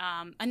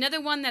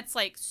 Another one that's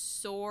like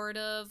sort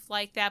of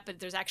like that, but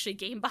there's actually a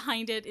game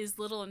behind it, is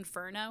Little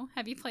Inferno.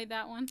 Have you played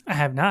that one? I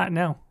have not.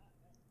 No.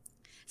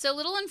 So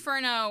Little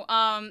Inferno,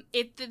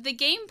 the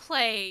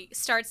gameplay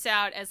starts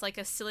out as like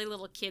a silly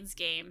little kids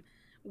game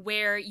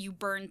where you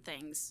burn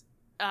things.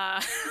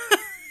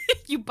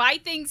 You buy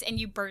things and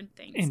you burn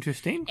things.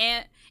 Interesting.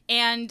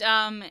 And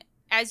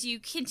as you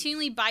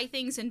continually buy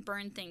things and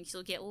burn things,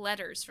 you'll get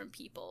letters from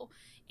people.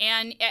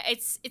 And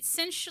it's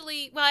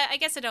essentially, well, I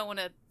guess I don't want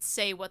to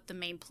say what the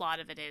main plot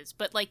of it is,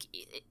 but like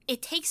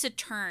it takes a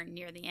turn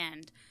near the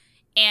end,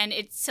 and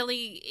it's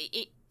silly.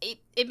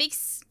 It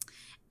makes,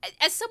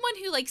 as someone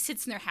who like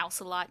sits in their house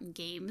a lot in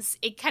games,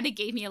 it kind of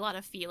gave me a lot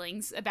of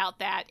feelings about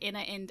that, and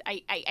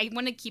I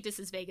want to keep this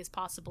as vague as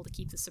possible to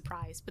keep the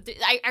surprise. But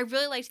I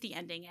really liked the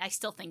ending. I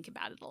still think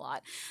about it a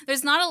lot.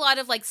 There's not a lot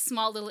of like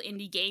small little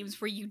indie games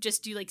where you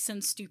just do like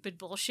some stupid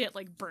bullshit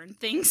like burn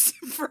things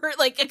for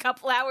like a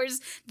couple hours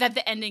that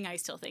the ending I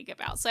still think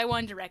about. So I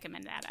wanted to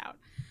recommend that out.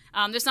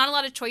 There's not a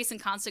lot of choice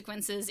and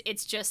consequences.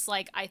 It's just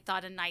like I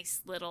thought a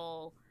nice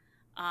little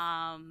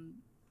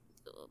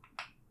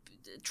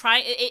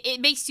it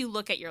makes you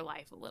look at your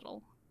life a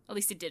little. At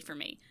least it did for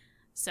me.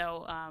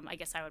 So I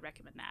guess I would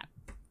recommend that.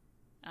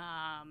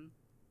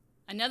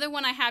 Another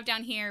one I have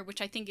down here,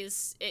 which I think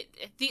is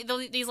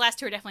these last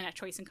two are definitely not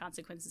choice and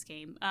consequences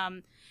game.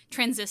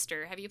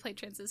 Transistor. Have you played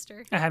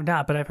Transistor? I have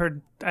not, but I've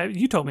heard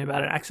you told me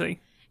about it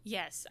actually.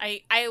 Yes,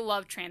 I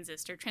love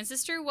Transistor.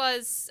 Transistor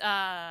was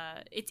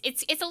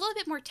it's a little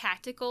bit more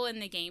tactical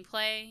in the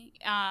gameplay.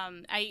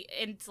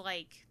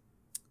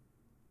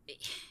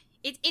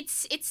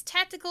 It's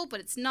tactical,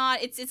 but it's not.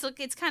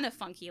 It's kind of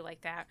funky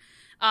like that.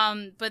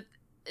 But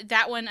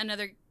that one,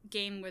 another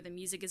game where the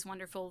music is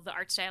wonderful, the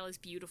art style is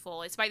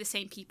beautiful. It's by the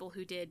same people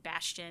who did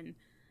Bastion.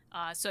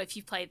 So if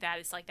you've played that,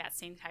 it's like that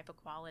same type of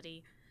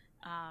quality.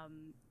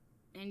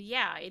 And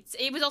yeah,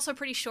 it was also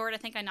pretty short. I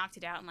think I knocked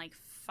it out in like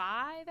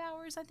 5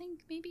 hours. I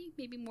think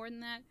maybe more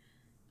than that.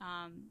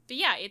 But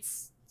yeah,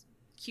 it's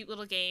cute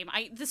little game.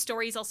 The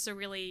story is also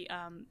really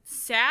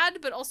sad,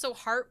 but also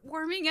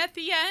heartwarming at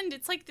the end.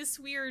 It's like this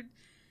weird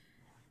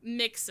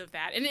mix of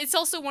that, and it's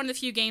also one of the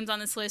few games on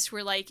this list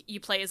where like you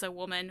play as a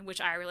woman, which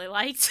I really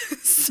liked.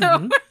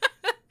 So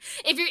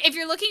if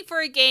you're looking for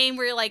a game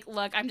where you're like,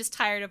 look, I'm just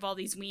tired of all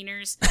these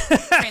wieners,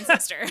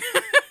 Transistor.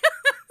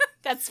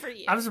 That's for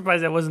you. I'm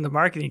surprised that wasn't the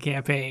marketing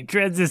campaign.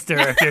 Transistor,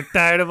 if you're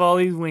tired of all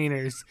these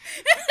wieners.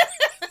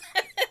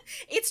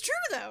 It's true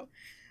though.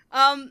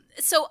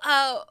 So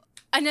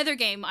another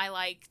game I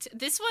liked.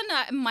 This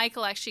one,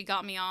 Michael actually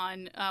got me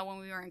on when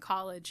we were in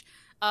college.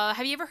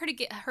 Have you ever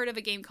heard of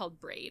a game called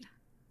Braid?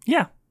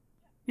 Yeah,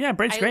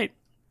 Braid's great.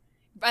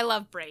 I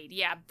love Braid.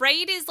 Yeah,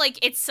 Braid is like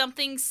it's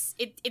something.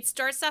 It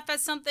starts off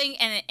as something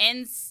and it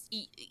ends.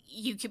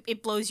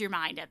 It blows your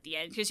mind at the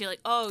end because you're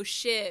like, oh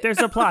shit. There's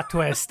a plot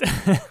twist.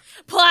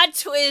 Plot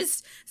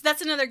twist. So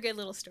that's another good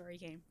little story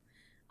game.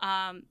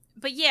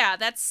 But yeah,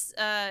 that's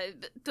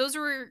those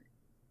were,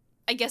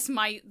 I guess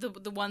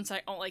the ones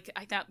I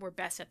thought were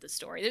best at the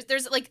story.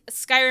 There's like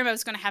Skyrim I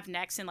was going to have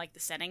next in like the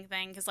setting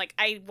thing because like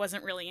I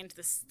wasn't really into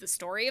the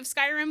story of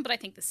Skyrim, but I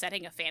think the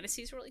setting of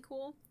fantasy is really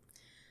cool.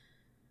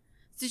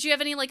 Did you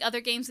have any like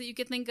other games that you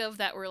could think of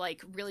that were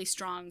like really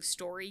strong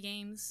story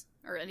games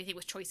or anything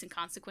with choice and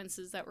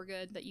consequences that were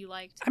good that you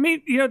liked? I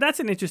mean, that's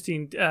an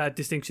interesting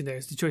distinction there,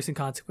 is the choice and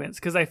consequence,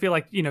 because I feel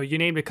like, you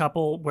named a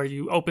couple where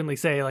you openly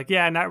say like,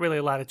 yeah, not really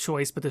a lot of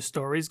choice, but the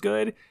story's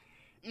good.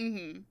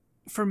 Mm-hmm.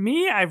 For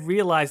me, I've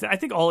realized that I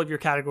think all of your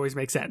categories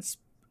make sense.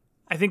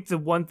 I think the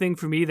one thing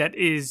for me that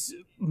is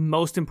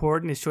most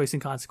important is choice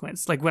and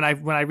consequence. Like when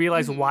I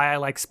realize why I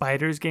like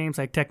Spiders games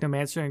like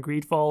Technomancer and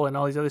Greedfall and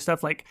all these other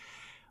stuff, like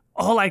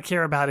all I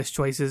care about is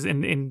choices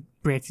in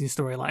branching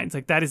storylines.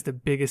 Like that is the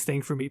biggest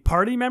thing for me.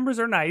 Party members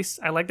are nice.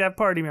 I like to have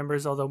party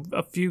members, although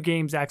a few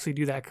games actually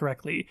do that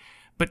correctly.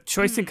 But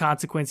choice and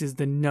consequence is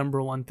the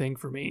number one thing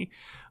for me.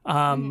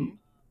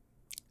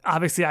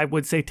 Obviously, I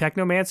would say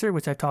Technomancer,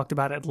 which I talked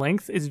about at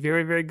length, is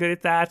very, very good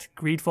at that.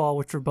 Greedfall,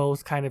 which we're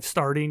both kind of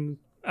starting,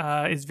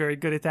 is very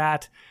good at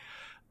that.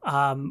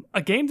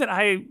 A game that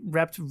I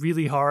repped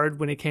really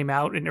hard when it came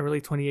out in early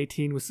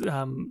 2018 was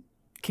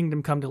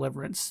Kingdom Come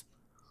Deliverance.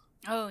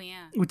 Oh,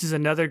 yeah. Which is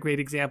another great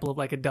example of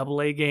like a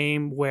AA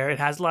game where it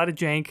has a lot of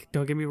jank.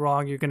 Don't get me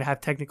wrong, you're going to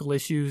have technical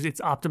issues. It's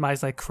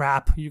optimized like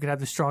crap. You can have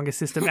the strongest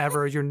system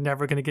ever. You're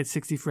never going to get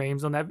 60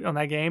 frames on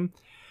that game.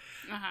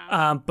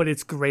 Uh-huh. But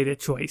it's great at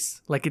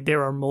choice. Like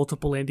there are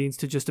multiple endings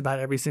to just about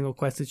every single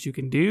quest that you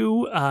can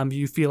do.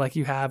 You feel like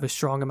you have a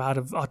strong amount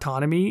of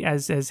autonomy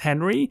as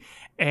Henry,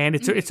 and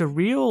it's a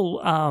real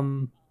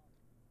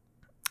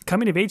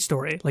coming of age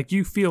story. Like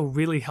you feel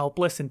really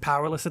helpless and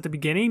powerless at the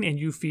beginning, and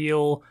you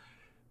feel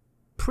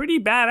pretty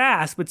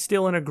badass, but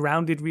still in a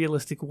grounded,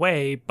 realistic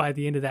way by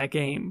the end of that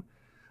game.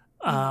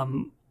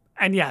 And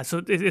yeah, so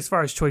as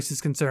far as choice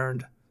is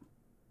concerned,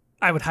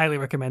 I would highly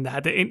recommend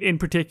that. In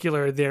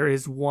particular, there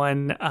is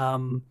one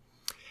part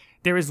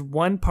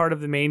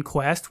of the main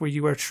quest where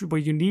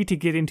you need to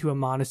get into a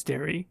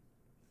monastery.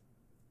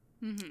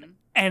 Mm-hmm.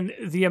 And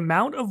the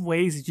amount of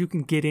ways that you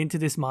can get into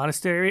this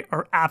monastery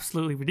are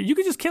absolutely ridiculous. You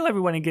can just kill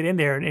everyone and get in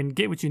there and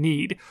get what you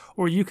need,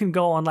 or you can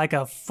go on like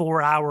a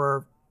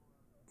 4-hour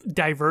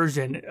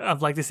diversion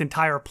of like this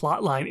entire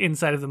plot line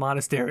inside of the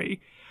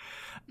monastery.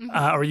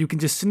 Or you can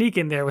just sneak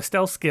in there with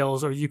stealth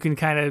skills, or you can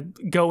kind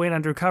of go in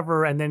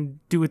undercover and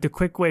then do it the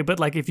quick way. But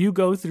like if you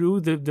go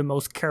through the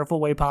most careful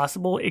way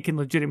possible, it can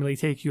legitimately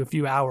take you a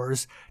few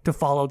hours to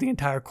follow the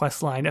entire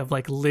quest line of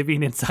like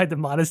living inside the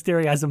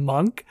monastery as a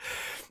monk.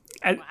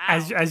 Wow.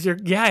 As you're,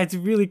 yeah, it's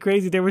really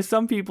crazy. There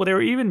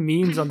were even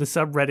memes on the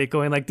subreddit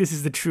going like, "This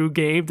is the true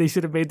game. They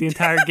should have made the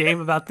entire game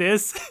about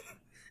this."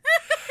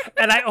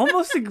 And I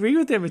almost agree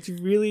with them.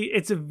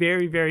 It's a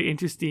very, very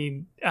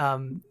interesting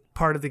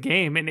part of the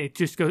game, and it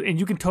just goes, and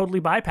you can totally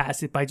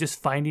bypass it by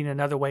just finding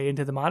another way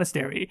into the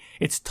monastery.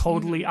 It's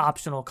totally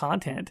optional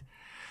content.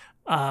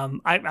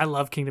 I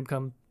love Kingdom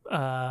Come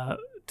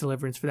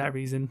Deliverance for that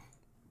reason.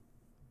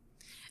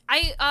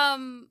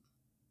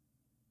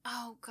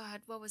 Oh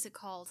god, what was it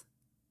called?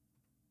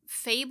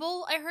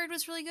 Fable, I heard,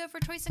 was really good for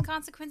choice and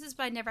consequences,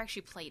 but I never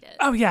actually played it.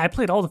 Oh yeah, I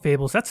played all the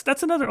Fables.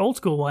 That's another old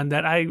school one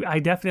that I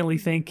definitely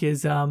think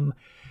is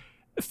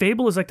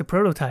Fable is like the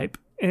prototype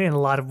in a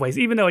lot of ways.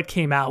 Even though it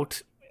came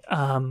out,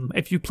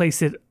 if you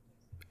place it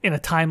in a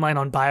timeline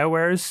on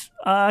BioWare's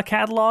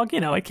catalog,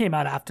 it came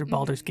out after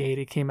Baldur's Gate.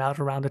 It came out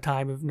around the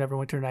time of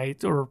Neverwinter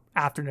Nights, or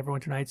after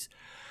Neverwinter Nights.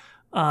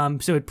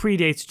 So it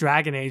predates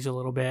Dragon Age a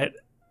little bit.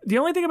 The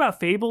only thing about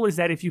Fable is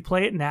that if you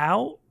play it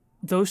now,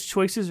 those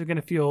choices are going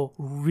to feel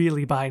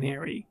really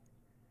binary.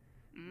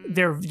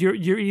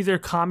 You're either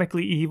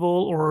comically evil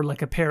or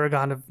like a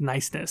paragon of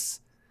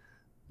niceness.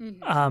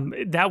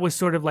 That was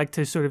sort of like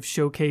to sort of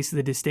showcase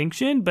the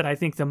distinction, but I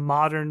think the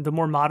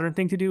more modern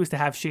thing to do is to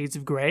have shades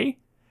of gray.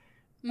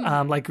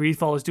 Like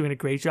Greedfall is doing a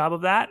great job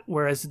of that,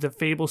 whereas the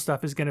Fable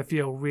stuff is going to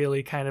feel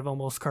really kind of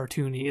almost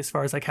cartoony as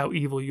far as like how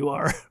evil you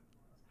are.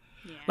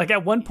 Yeah. Like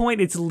at one point,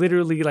 it's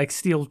literally like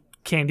steal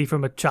candy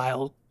from a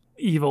child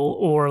evil,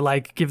 or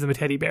like give them a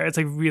teddy bear. It's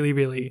like really,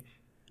 really.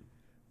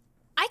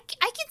 I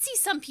can see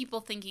some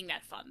people thinking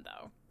that fun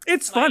though.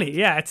 It's funny,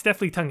 yeah. It's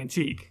definitely tongue in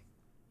cheek.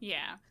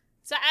 Yeah,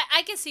 so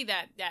I can see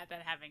that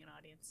having an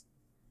audience.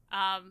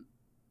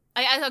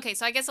 Okay,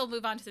 so I guess I'll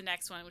move on to the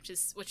next one, which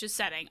is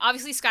setting.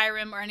 Obviously,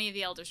 Skyrim or any of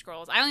the Elder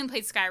Scrolls. I only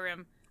played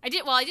Skyrim. I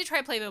did try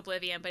to play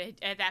Oblivion, but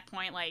at that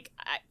point, like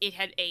it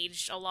had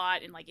aged a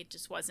lot, and like it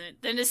just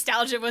wasn't, the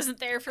nostalgia wasn't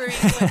there for me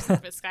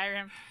with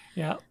Skyrim.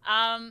 Yeah.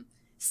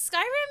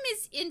 Skyrim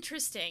is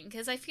interesting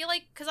because I feel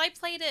like, because I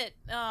played it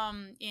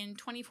in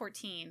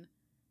 2014,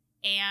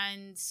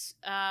 and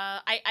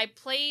I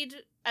played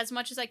as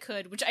much as I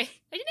could, which I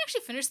didn't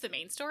actually finish the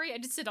main story. I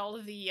just did all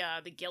of the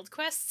guild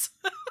quests.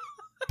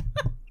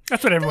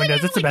 That's what everyone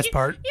does. It's the best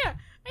part. Yeah,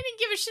 I didn't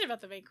give a shit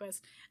about the main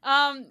quest.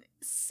 And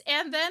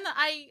then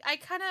I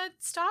kind of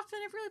stopped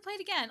and never really played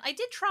again. I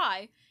did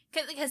try,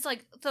 because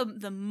like the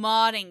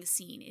modding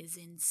scene is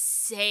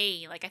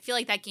insane. Like I feel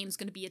like that game's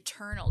going to be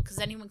eternal because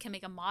anyone can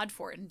make a mod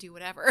for it and do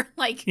whatever.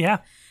 Like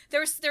yeah,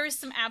 there is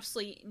some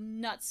absolutely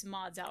nuts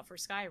mods out for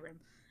Skyrim.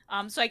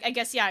 So I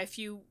guess yeah, if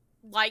you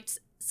liked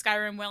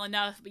Skyrim well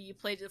enough, but you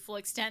played to the full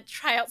extent,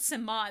 try out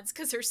some mods,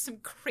 because there's some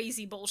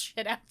crazy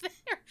bullshit out there.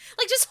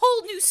 Like, just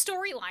whole new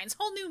storylines,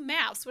 whole new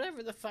maps,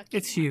 whatever the fuck.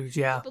 It's huge,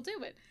 yeah. People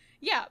do it.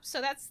 Yeah,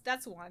 so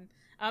that's one.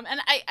 And I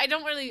feel like I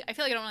don't really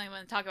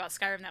want to talk about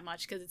Skyrim that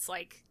much, because it's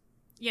like,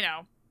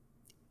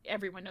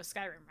 everyone knows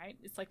Skyrim, right?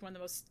 It's like one of the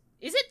most...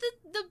 Is it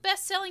the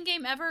best-selling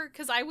game ever?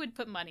 Because I would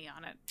put money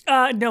on it.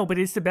 No, but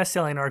it's the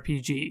best-selling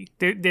RPG.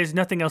 There's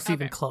nothing else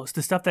even close.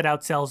 The stuff that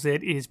outsells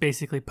it is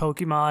basically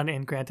Pokemon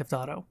and Grand Theft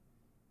Auto.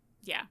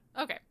 Yeah,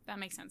 okay, that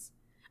makes sense.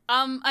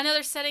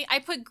 Another setting, I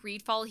put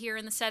Greedfall here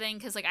in the setting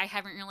because like I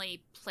haven't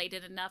really played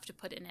it enough to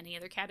put it in any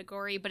other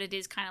category, but it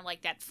is kind of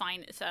like that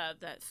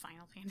the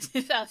Final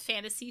Fantasy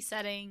fantasy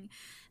setting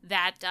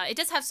that it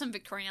does have some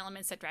Victorian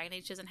elements that Dragon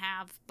Age doesn't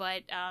have,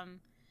 but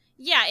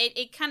yeah,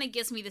 it kind of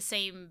gives me the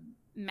same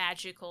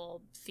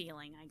magical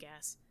feeling, I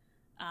guess.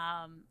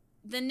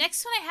 The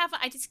next one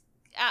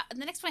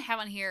the next one I have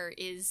on here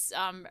is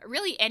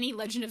really any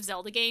Legend of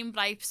Zelda game,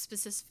 but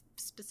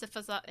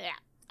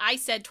I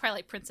said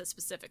Twilight Princess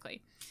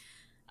specifically.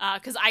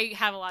 because I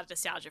have a lot of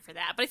nostalgia for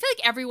that. But I feel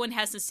like everyone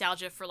has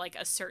nostalgia for like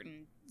a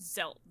certain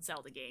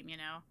Zelda game, you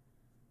know?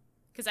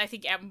 Because I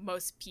think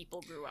most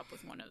people grew up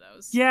with one of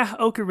those. Yeah,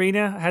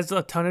 Ocarina has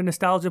a ton of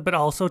nostalgia, but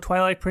also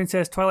Twilight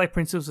Princess. Twilight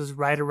Princess was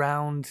right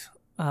around,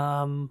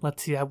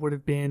 let's see, I would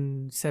have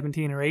been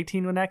 17 or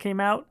 18 when that came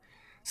out.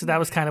 So that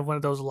was kind of one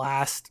of those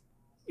last,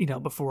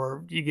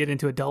 before you get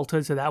into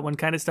adulthood. So that one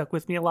kind of stuck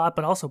with me a lot.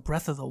 But also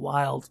Breath of the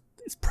Wild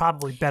is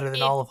probably better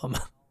than all of them.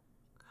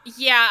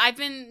 Yeah, I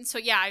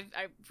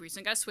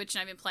recently got a Switch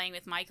and I've been playing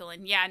with Michael,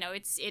 and yeah, no,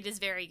 it is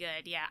very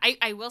good. Yeah,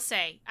 I will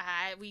say,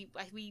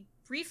 we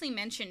briefly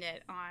mentioned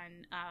it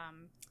on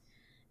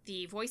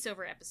the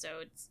voiceover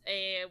episodes.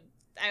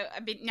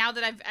 Now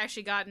that I've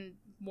actually gotten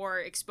more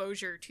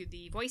exposure to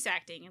the voice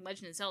acting in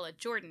Legend of Zelda,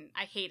 Jordan,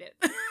 I hate it.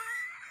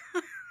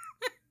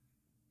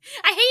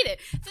 I hate it.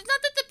 It's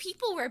not that the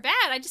people were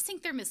bad. I just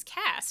think they're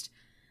miscast.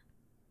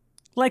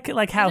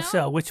 Like how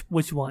so?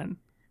 Which one?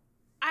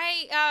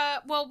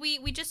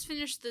 We just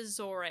finished the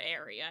Zora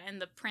area,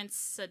 and the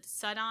Prince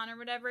Sidon or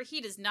whatever,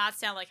 he does not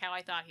sound like how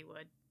I thought he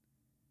would.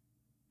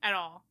 At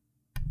all.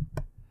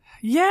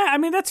 Yeah, I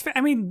mean,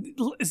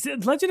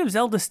 Legend of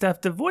Zelda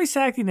stuff, the voice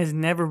acting has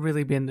never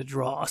really been the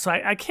draw, so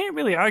I can't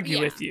really argue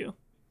with you.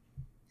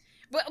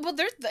 Well,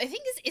 I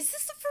think is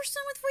this the first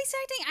one with voice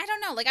acting? I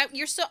don't know. Like,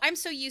 I'm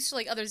so used to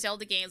like other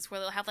Zelda games where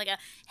they'll have like a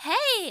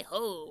hey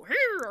ho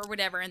or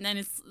whatever, and then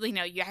it's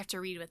you have to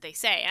read what they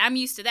say. And I'm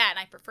used to that, and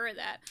I prefer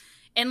that.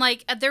 And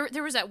like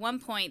there was at one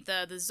point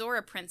the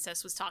Zora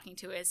princess was talking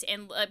to us,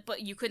 and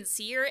but you couldn't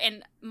see her,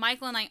 and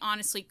Michael and I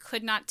honestly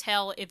could not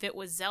tell if it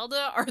was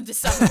Zelda or the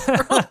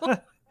other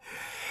girl.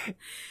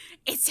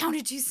 It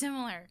sounded too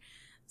similar.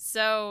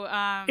 So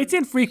it's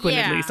infrequent,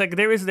 at least. Like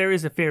there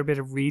is a fair bit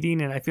of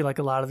reading, and I feel like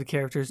a lot of the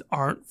characters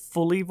aren't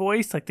fully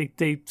voiced. Like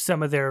they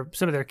some of their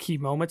key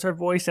moments are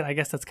voiced, and I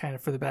guess that's kind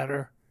of for the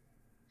better.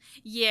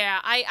 Yeah,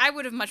 I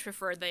would have much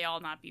preferred they all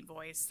not be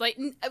voiced, like,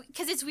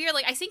 because it's weird.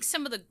 Like, I think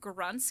some of the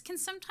grunts can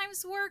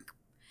sometimes work,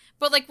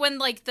 but like when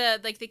like the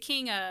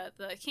king of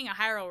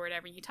Hyrule or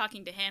whatever, you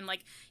talking to him,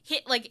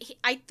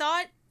 I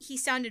thought he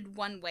sounded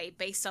one way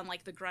based on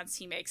like the grunts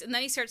he makes, and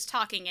then he starts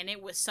talking, and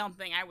it was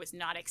something I was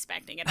not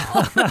expecting at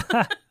all.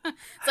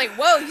 It's like,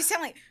 whoa, you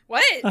sound like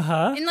what?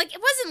 Uh-huh. And like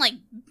it wasn't like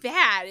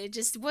bad, it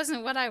just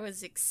wasn't what I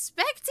was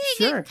expecting.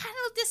 Sure. And kind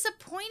of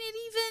disappointed,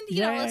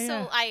 even.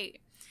 So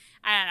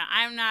I don't know.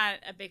 I'm not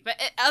a big, but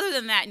other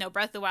than that, no,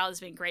 Breath of the Wild has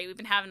been great. We've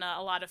been having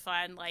a lot of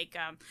fun. Like,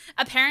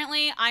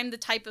 apparently I'm the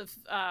type of,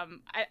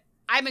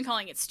 I've been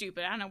calling it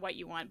stupid. I don't know what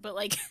you want, but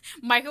like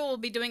Michael will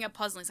be doing a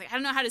puzzle. He's like, I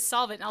don't know how to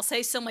solve it. And I'll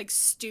say some like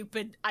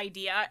stupid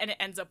idea and it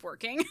ends up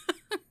working.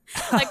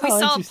 Like we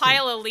saw a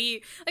pile of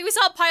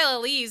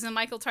leaves and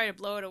Michael tried to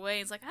blow it away.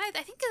 He's like, I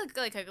think it's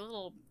like a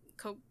little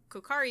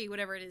kokari,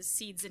 whatever it is,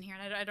 seeds in here.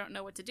 And I don't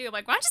know what to do. I'm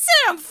like, why don't you set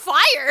it on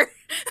fire?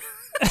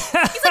 He's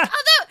like,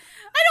 oh, no.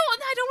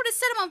 I don't want to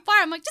set him on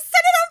fire. I'm like, just set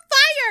it on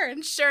fire.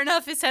 And sure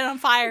enough, it set it on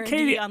fire,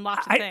 Katie, and he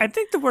unlocked the thing. I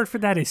think the word for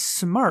that is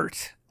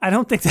smart. I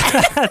don't think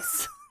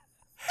that's...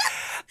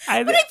 But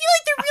I feel like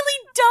they're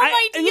really dumb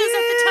ideas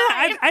at the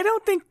time. I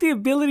don't think the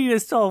ability to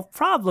solve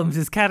problems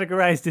is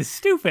categorized as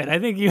stupid. I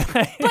think you...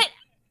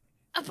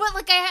 But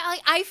like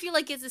I feel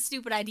like it's a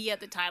stupid idea at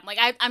the time. Like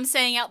I'm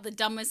saying out the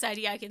dumbest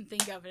idea I can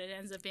think of, and it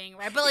ends up being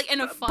right. But like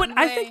in a fun way. But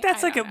I think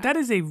that's that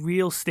is a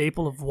real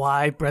staple of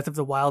why Breath of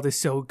the Wild is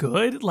so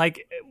good.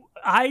 Like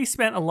I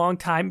spent a long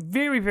time,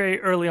 very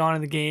very early on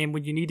in the game,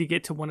 when you need to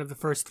get to one of the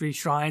first 3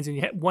 shrines,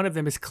 and one of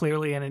them is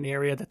clearly in an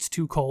area that's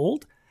too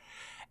cold.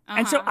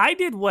 And so I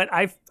did what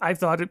I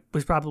thought it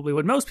was probably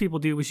what most people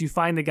do, was you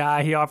find the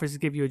guy, he offers to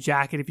give you a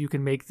jacket if you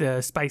can make the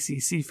spicy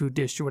seafood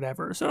dish or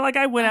whatever. So like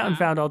I went out and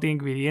found all the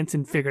ingredients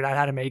and figured out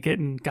how to make it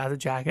and got the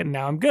jacket, and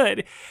now I'm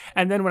good.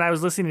 And then when I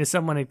was listening to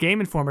someone at Game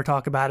Informer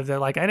talk about it, they're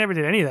like, I never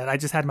did any of that. I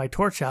just had my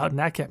torch out and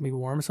that kept me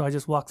warm, so I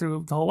just walked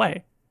through the whole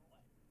way.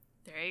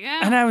 There you go.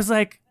 And I was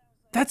like,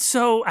 that's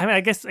so, I mean,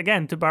 I guess,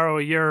 again, to borrow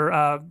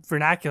your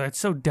vernacular, it's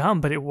so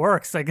dumb, but it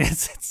works. Like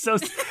it's so...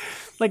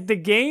 Like the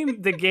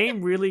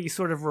game really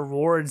sort of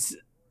rewards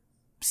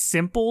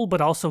simple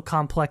but also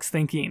complex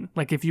thinking.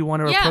 Like if you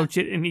want to approach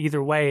it in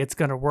either way, it's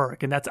gonna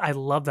work, and I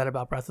love that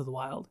about Breath of the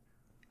Wild.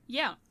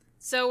 Yeah.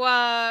 So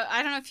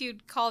I don't know if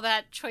you'd call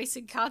that choice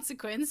and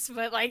consequence,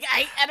 but like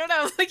I don't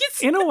know. Like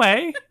it's in a way.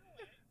 In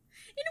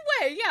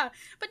a way, yeah.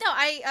 But no,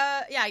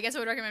 I guess I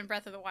would recommend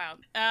Breath of the Wild.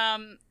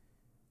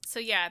 So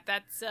yeah,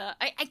 that's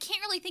I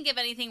can't really think of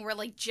anything where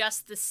like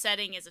just the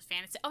setting is a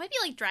fantasy. Oh, maybe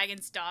like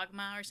Dragon's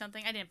Dogma or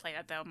something. I didn't play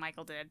that though.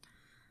 Michael did.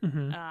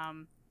 Mm-hmm.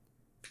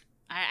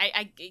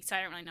 So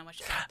I don't really know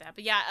much about that.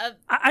 But yeah,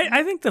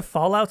 I think the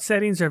Fallout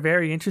settings are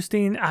very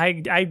interesting.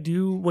 I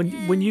do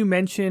when you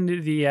mentioned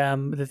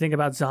the thing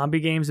about zombie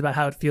games, about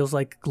how it feels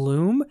like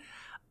gloom,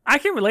 I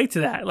can relate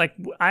to that. Like,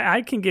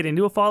 I can get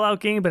into a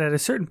Fallout game, but at a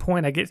certain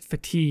point, I get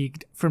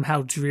fatigued from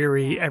how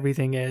dreary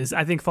everything is.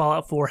 I think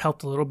Fallout 4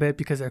 helped a little bit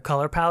because their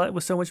color palette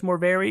was so much more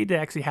varied. They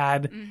actually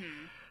had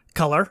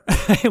color.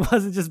 It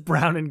wasn't just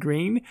brown and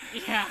green.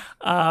 Yeah.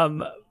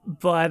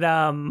 But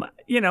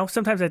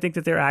sometimes I think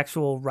that their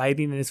actual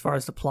writing and as far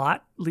as the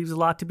plot leaves a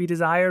lot to be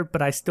desired,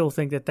 but I still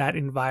think that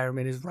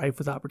environment is rife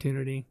with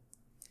opportunity.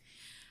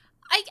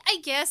 I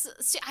guess.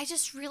 See, I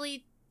just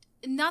really,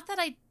 not that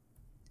I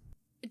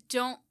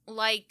don't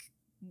like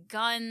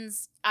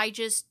guns, I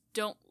just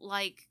don't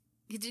like,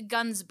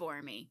 guns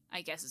bore me,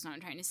 I guess is what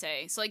I'm trying to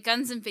say. So like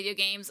guns in video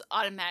games,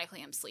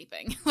 automatically I'm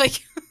sleeping.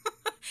 Like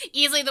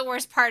easily the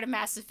worst part of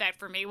Mass Effect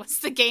for me was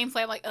the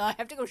gameplay. I'm like, I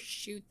have to go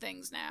shoot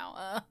things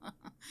now.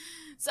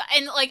 So,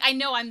 and like, I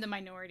know I'm the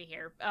minority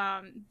here.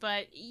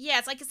 But yeah,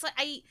 it's like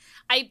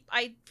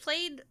I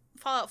played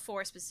Fallout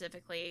 4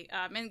 specifically.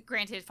 And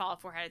granted,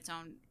 Fallout 4 had its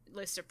own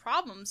list of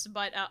problems,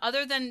 but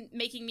other than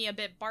making me a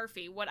bit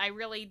barfy, what I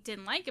really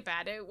didn't like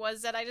about it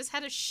was that I just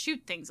had to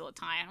shoot things all the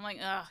time. I'm like,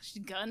 ugh,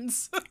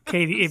 guns.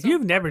 Katie, if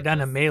you've never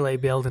done a melee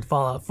build in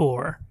Fallout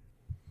 4.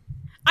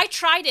 I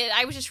tried it.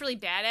 I was just really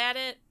bad at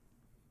it.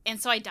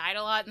 And so I died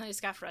a lot, and I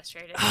just got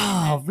frustrated.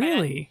 Oh,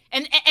 really?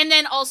 And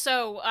then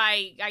also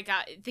I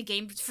got the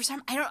game for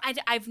some. I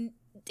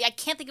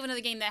can't think of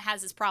another game that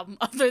has this problem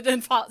other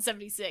than Fallout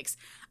 76.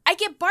 I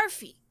get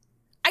barfy.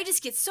 I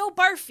just get so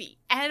barfy,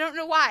 and I don't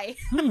know why.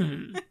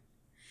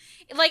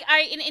 Like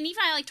and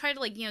even I like try to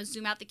like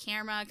zoom out the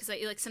camera because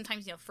like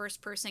sometimes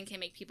first person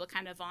can make people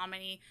kind of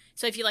vomity.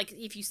 So if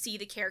you see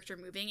the character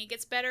moving, it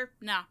gets better.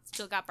 No,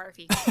 still got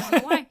barfy. I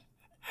don't know why.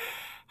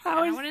 I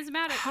don't know what it is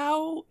about it.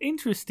 How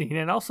interesting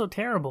and also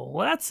terrible.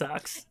 Well, that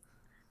sucks.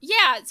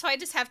 Yeah, so I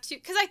just have to,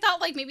 because I thought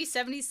like maybe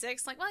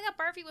 76, like, well, I got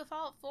barfy with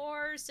Fallout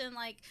 4s, and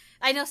like,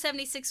 I know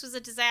 76 was a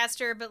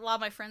disaster, but a lot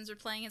of my friends were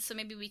playing it, so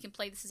maybe we can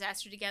play this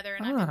disaster together,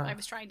 and I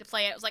was trying to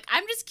play it. I was like,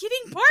 I'm just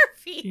getting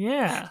barfy.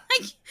 Yeah.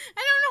 Like,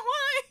 I don't know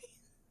why.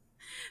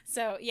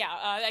 So, yeah,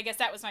 I guess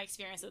that was my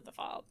experience with the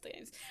Fallout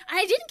games. And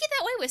I didn't get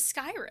that way with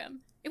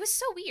Skyrim. It was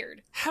so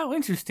weird. How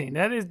interesting.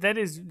 That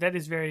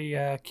is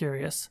very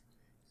curious.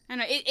 I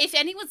don't know. If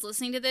anyone's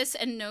listening to this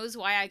and knows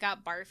why I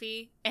got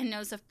barfy and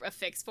knows a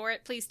fix for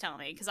it, please tell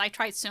me. Because I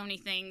tried so many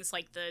things,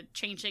 like the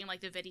changing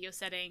like the video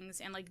settings,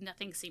 and like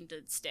nothing seemed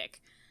to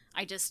stick.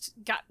 I just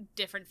got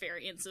different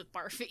variants of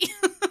barfy.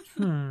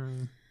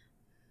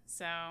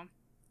 So, I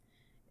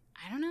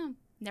don't know.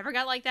 Never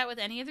got like that with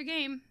any other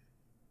game.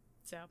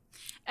 So,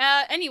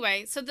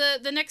 anyway, so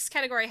the next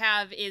category I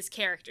have is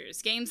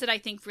characters. Games that I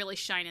think really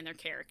shine in their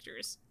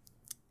characters.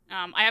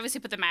 I obviously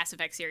put the Mass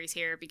Effect series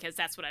here because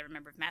that's what I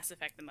remember of Mass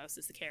Effect the most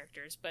is the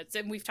characters. But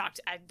we've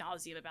talked ad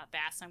nauseum about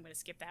that, so I'm going to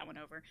skip that one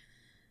over.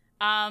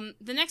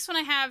 The next one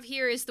I have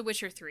here is The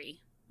Witcher 3.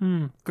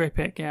 Great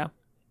pick, yeah.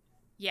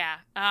 Yeah,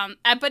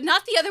 but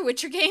not the other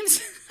Witcher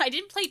games. I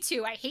didn't play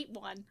 2. I hate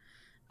 1.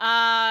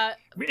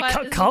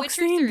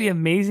 Kalkstein, the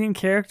amazing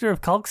character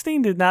of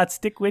Kalkstein, did not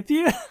stick with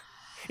you?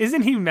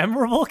 Isn't he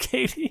memorable,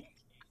 Katie?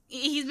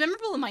 He's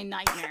memorable in my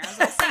nightmares.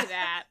 I'll say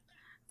that.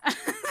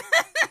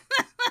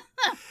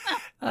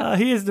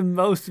 He is the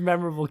most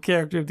memorable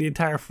character of the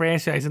entire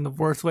franchise in the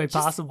worst way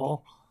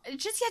possible.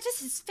 Just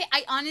his face.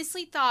 I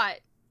honestly thought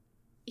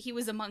he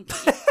was a monkey.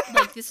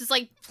 Like, this is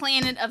like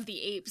Planet of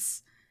the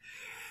Apes.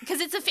 Because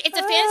it's a fantasy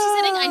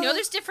setting. I know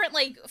there's different,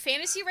 like,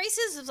 fantasy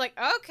races. It's like,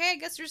 okay, I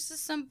guess there's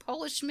just some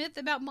Polish myth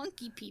about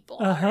monkey people.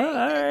 All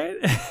right.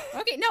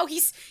 Okay, no,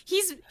 he's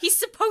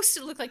supposed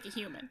to look like a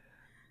human.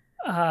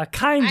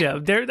 Kind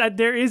of.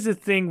 There is a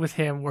thing with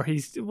him where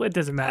it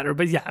doesn't matter,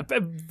 but yeah,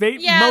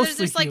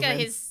 mostly there's like human.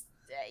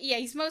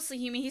 He's mostly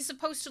human. He's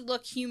supposed to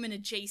look human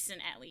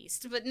adjacent at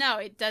least, but no,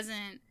 it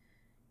doesn't.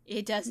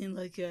 It doesn't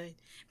look good.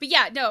 But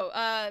yeah, no.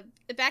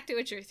 Back to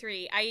Witcher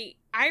 3.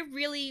 I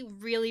really,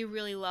 really,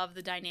 really love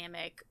the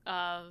dynamic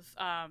of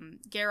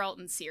Geralt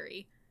and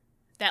Ciri,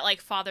 that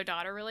like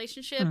father-daughter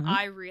relationship. Mm-hmm.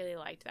 I really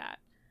liked that.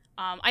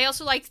 I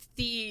also liked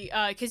the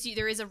because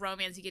there is a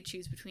romance you could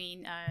choose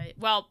between a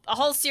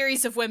whole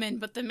series of women,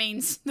 but the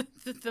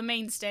the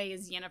mainstay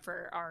is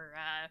Yennefer or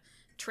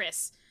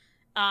Triss.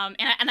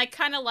 And I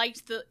kind of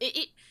liked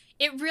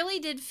it really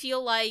did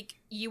feel like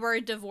you were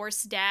a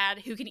divorced dad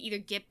who can either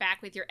get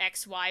back with your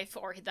ex-wife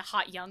or the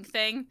hot young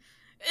thing.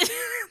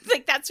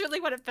 Like, that's really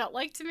what it felt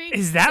like to me.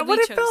 Is that what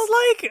it felt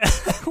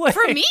like? Wait,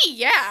 for me,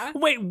 yeah.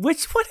 Wait,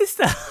 which one is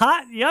the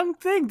hot young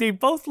thing? They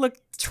both look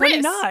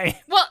 29.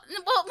 Well,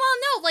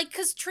 no, like,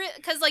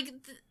 because like,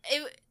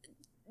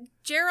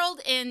 Gerald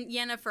and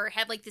Yennefer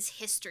had like this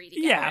history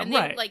together. Yeah, and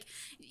right. Like,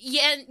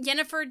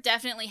 Yennefer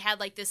definitely had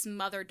like this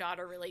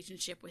mother-daughter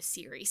relationship with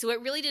Ciri. So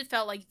it really did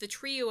felt like the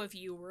trio of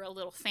you were a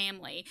little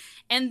family.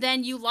 And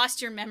then you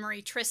lost your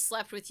memory. Triss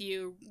slept with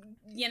you.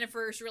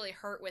 Yennefer's really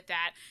hurt with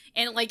that.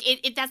 And like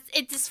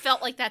it just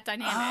felt like that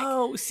dynamic.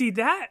 Oh, see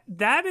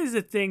that is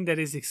a thing that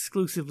is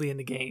exclusively in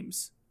the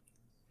games.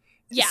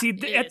 Yeah, see,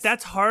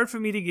 that's hard for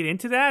me to get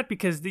into that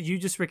because you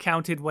just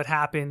recounted what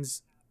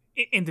happens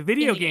in the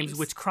video games,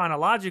 which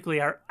chronologically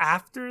are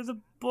after the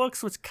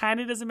books, which kind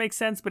of doesn't make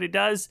sense, but it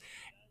does.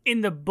 In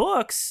the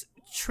books,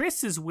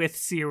 Triss is with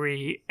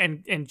Ciri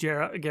and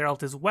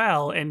Geralt as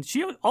well, and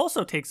she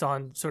also takes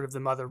on sort of the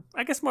mother,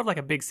 I guess more of like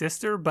a big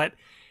sister, but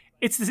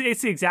it's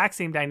the exact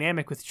same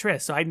dynamic with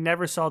Triss, so I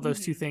never saw those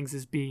two things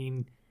as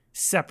being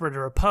separate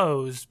or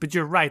opposed. But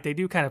you're right, they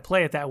do kind of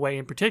play it that way,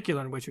 in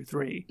particular in Witcher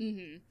 3.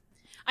 Mm-hmm.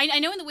 I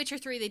know in The Witcher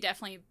 3 they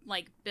definitely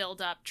like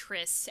build up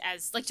Triss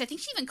as like I think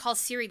she even calls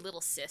Ciri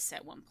little sis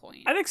at one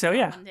point. I think so,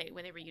 yeah.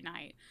 When they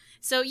reunite.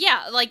 So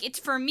yeah, like it's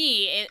for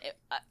me.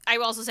 I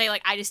will also say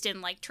like I just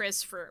didn't like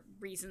Triss for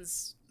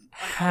reasons.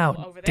 How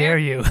over there. Dare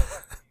you?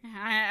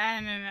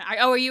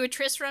 Oh, are you a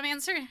Triss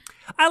romancer?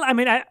 I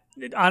mean,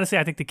 honestly,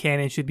 I think the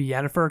canon should be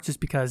Yennefer, just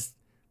because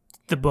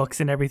the books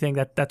and everything.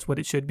 That's what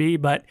it should be.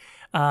 But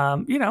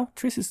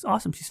Triss is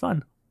awesome. She's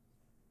fun.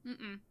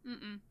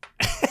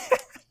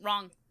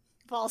 Wrong.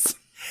 False.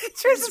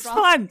 Triss is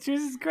fun.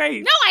 Triss is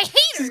great. No, I hate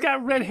her. She's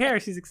got red hair.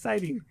 She's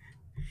exciting.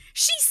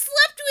 She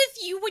slept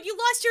with you when you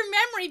lost your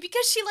memory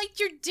because she liked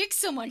your dick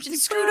so much and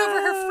screwed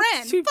over her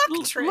friend.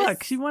 Fuck Triss.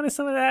 Look, she wanted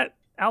some of that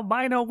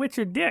albino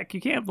Witcher dick.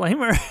 You can't blame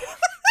her.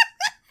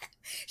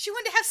 She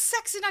wanted to have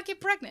sex and not get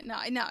pregnant. No.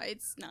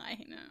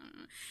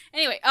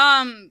 Anyway,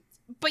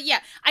 but yeah,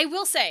 I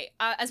will say,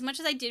 as much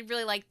as I did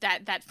really like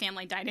that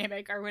family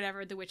dynamic or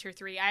whatever, The Witcher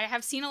 3, I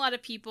have seen a lot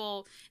of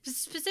people,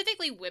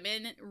 specifically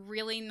women,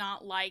 really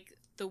not like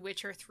The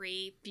Witcher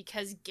 3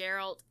 because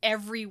Geralt,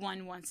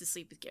 everyone wants to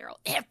sleep with Geralt.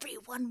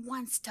 Everyone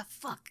wants to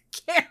fuck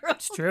Geralt.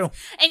 It's true.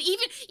 And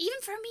even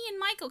for me and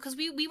Michael, because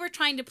we were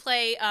trying to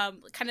play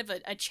kind of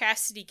a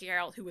chastity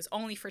Geralt who was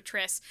only for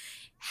Triss.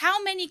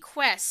 How many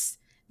quests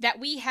that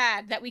we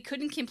had that we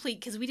couldn't complete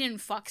because we didn't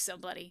fuck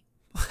somebody?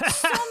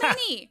 So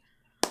many.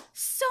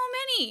 So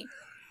many.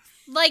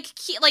 Like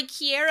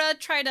Kiera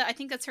tried to, I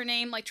think that's her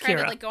name, like tried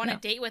to like go on a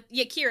date with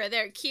Kira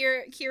there.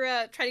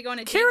 Kira tried to go on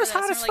a date with us. Kira's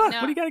hot as fuck. Like, no.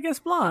 What do you got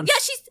against blondes? Yeah,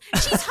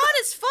 she's hot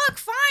as fuck,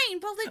 fine,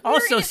 but like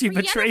also she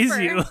betrays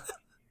Yennefer.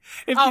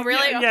 you. Oh,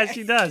 really? Yeah, okay.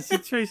 she does.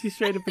 She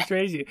straight up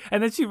betrays you.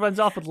 And then she runs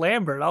off with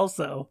Lambert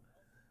also.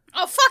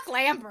 Oh, fuck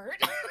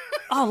Lambert.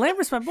 Oh,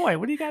 Lambert's my boy.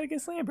 What do you got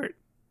against Lambert?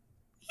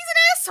 He's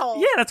an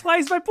asshole. Yeah, that's why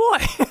he's my boy.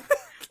 What?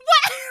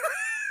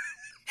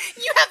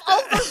 You have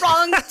all the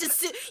wrong.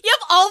 You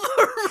have all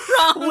the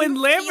wrong. When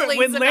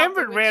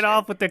Lambert ran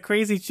off with the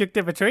crazy chick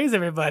that betrays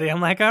everybody,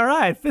 I'm like, all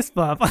right, fist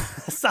bump,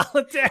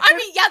 solitaire. I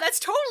mean, yeah, that's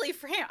totally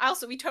for him.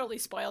 Also, we totally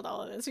spoiled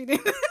all of this. We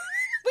did.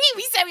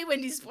 we said we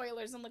wouldn't do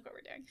spoilers, and look what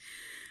we're doing.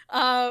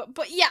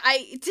 But yeah,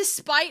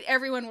 despite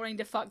everyone wanting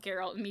to fuck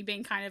Geralt and me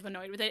being kind of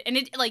annoyed with it, and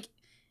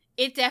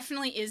it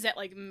definitely is that,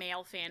 like,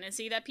 male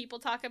fantasy that people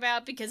talk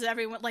about, because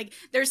everyone, like,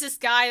 there's this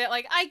guy that,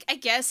 like, I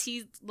guess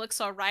he looks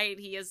all right.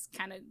 He is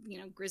kind of,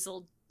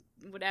 grizzled,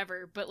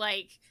 whatever. But,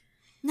 like,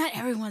 not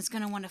everyone's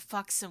going to want to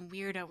fuck some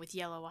weirdo with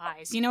yellow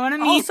eyes. You know what I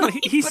mean? Also,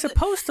 he's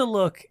supposed to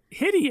look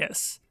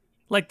hideous.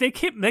 Like, they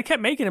kept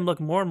making him look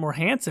more and more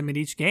handsome in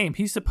each game.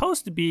 He's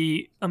supposed to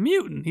be a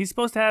mutant. He's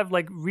supposed to have,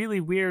 like,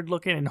 really weird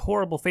looking and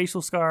horrible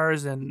facial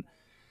scars, and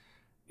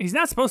he's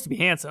not supposed to be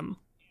handsome.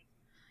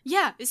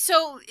 Yeah,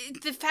 so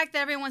the fact that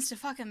everyone wants to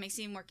fuck him makes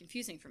it even more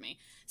confusing for me.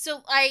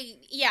 So I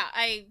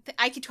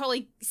could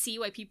totally see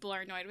why people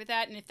are annoyed with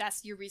that, and if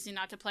that's your reason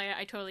not to play it,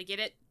 I totally get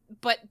it.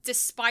 But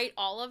despite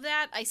all of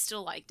that, I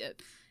still liked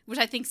it, which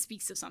I think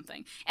speaks of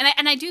something.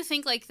 And I do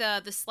think like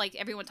this like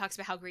everyone talks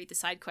about how great the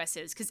side quest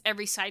is, because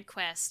every side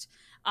quest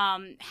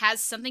has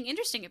something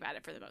interesting about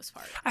it for the most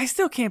part. I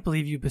still can't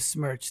believe you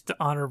besmirched the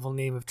honorable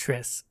name of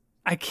Triss.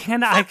 I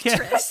can't.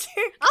 Triss.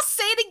 I'll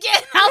say it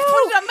again. I'll put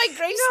it on my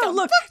gravestone. No,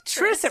 look, Fuck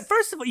Triss.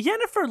 First of all,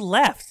 Yennefer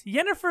left.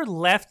 Yennefer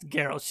left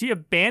Geralt. She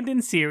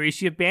abandoned Ciri.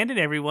 She abandoned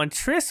everyone.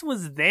 Triss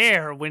was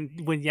there when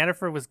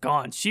Yennefer was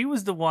gone. She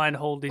was the one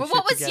holding. But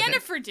what was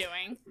Yennefer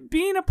doing?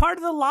 Being a part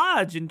of the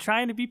lodge and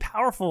trying to be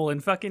powerful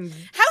and fucking.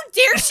 How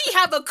dare she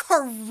have a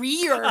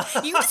career?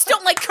 You just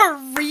don't like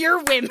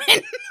career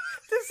women.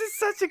 This is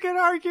such a good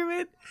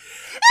argument.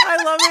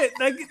 I love it.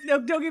 Like, no,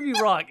 don't get me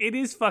wrong. It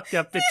is fucked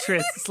up that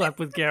Triss slept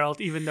with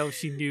Geralt, even though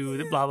she knew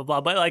that blah, blah,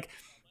 blah. But, like,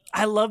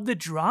 I love the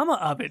drama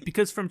of it,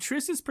 because from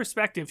Triss's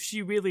perspective,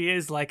 she really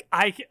is like,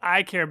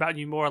 I care about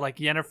you more. Like,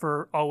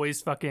 Yennefer always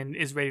fucking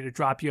is ready to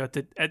drop you at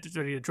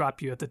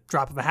the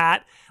drop of a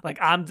hat. Like,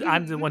 I'm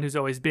the one who's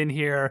always been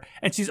here.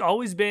 And she's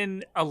always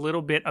been a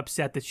little bit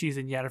upset that she's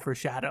in Yennefer's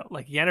shadow.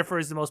 Like, Yennefer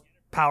is the most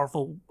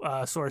powerful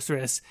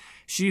sorceress.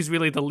 She's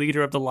really the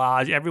leader of the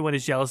lodge. Everyone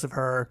is jealous of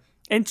her.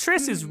 And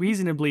Triss is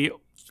reasonably,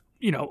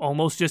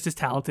 almost just as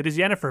talented as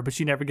Yennefer, but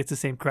she never gets the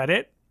same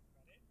credit.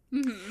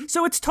 Mm-hmm.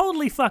 So it's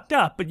totally fucked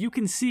up, but you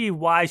can see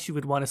why she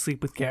would want to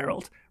sleep with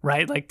Geralt,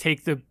 right? Like,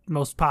 take the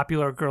most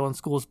popular girl in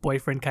school's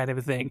boyfriend kind of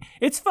a thing.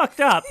 It's fucked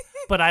up,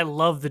 but I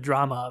love the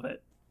drama of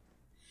it.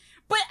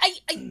 But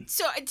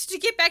so to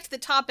get back to the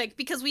topic,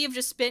 because we have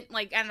just spent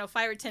 5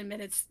 or 10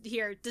 minutes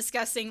here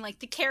discussing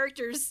the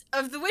characters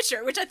of The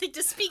Witcher, which I think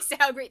just speaks to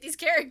how great these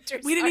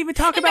characters are. We didn't even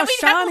talk about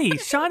Shani.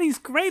 Shani's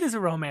great as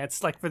a romance,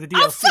 for the DLC.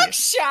 Oh, fuck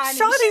Shani.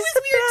 Shani's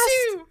the best.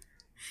 Too.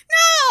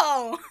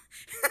 No.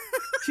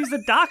 She's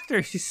a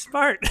doctor. She's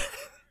smart. I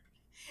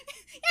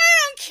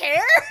don't care.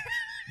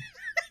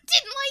 I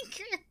didn't like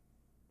her.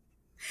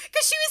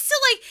 Because she was still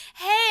like,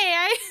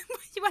 hey,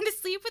 you want to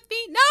sleep with me?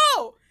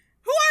 No.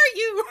 Who are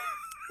you?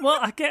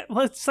 Well,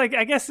 it's like,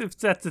 I guess if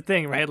that's the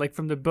thing, right? Like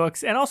from the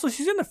books, and also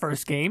she's in the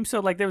first game, so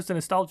like there was a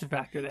nostalgia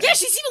factor there. Yeah,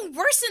 she's even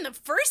worse in the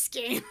first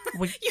game.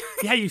 Well,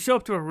 yeah, you show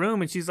up to a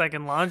room and she's like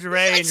in lingerie,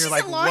 and you're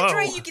like, she's in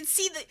lingerie. whoa. You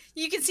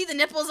can see the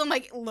nipples. I'm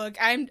like, look,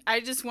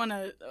 I just want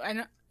to.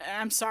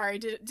 I'm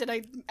sorry.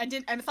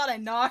 I thought I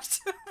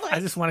knocked. I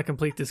just want to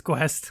complete this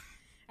quest.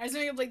 I just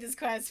want to complete this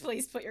quest.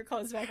 Please put your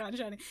clothes back on,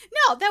 Johnny.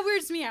 No, that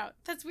weirds me out.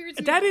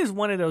 That is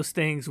one of those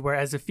things where,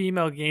 as a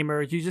female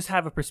gamer, you just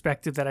have a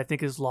perspective that I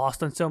think is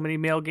lost on so many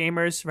male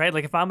gamers, right?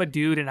 Like, if I'm a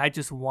dude and I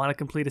just want to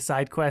complete a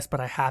side quest,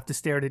 but I have to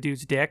stare at a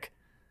dude's dick,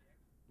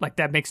 like,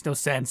 that makes no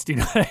sense. Do you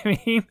know what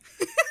I mean?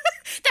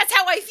 That's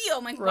how I feel.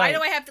 I'm like, right. Why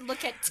do I have to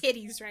look at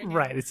titties right now?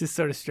 Right. It's just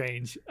sort of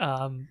strange.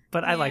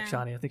 But I like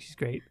Shani. I think she's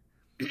great.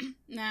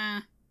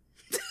 Nah.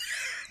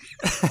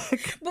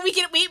 But we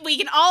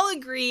can all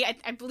agree.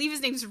 I believe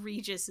his name's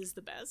Regis is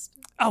the best.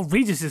 Oh,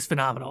 Regis is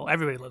phenomenal.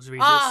 Everybody loves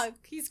Regis. Oh,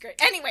 he's great.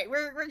 Anyway,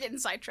 we're getting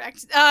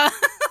sidetracked. Maybe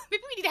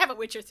we need to have a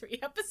Witcher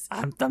 3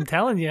 episode. I'm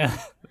telling you.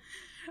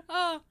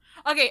 Oh,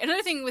 okay.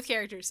 Another thing with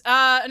characters.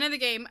 Another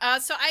game.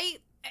 So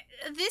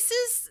this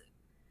is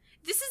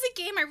a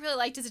game I really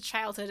liked as a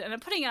childhood, and I'm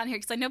putting it on here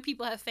because I know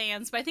people have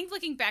fans, but I think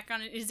looking back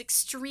on it is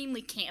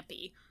extremely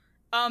campy.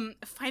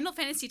 Final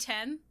Fantasy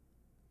X.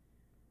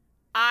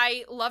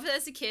 I loved it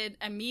as a kid,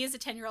 and me as a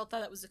 10-year-old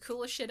thought that was the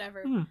coolest shit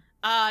ever.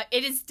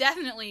 It is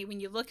definitely, when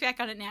you look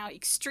back on it now,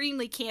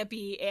 extremely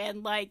campy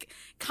and, like,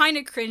 kind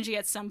of cringy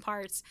at some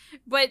parts.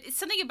 But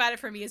something about it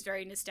for me is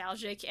very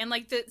nostalgic, and,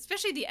 like,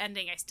 especially the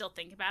ending I still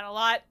think about a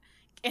lot.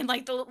 And,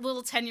 like, the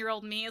little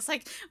 10-year-old me is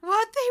like,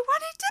 what? They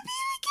wanted to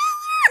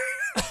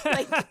be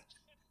together!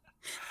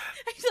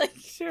 like,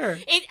 sure.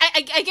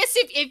 I guess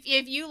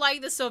if you like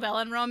the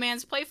Sylveon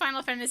romance, play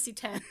Final Fantasy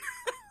X.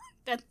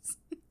 That's...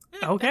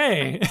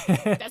 Okay.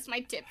 That's my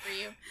tip for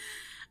you.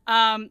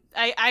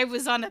 I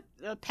was on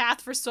a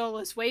path for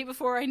Solus way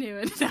before I knew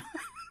it.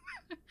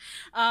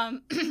 I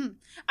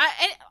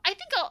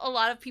think a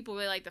lot of people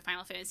really like the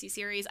Final Fantasy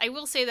series. I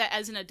will say that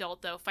as an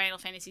adult, though, Final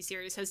Fantasy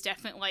series has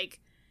definitely, like,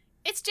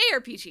 it's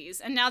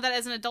JRPGs. And now that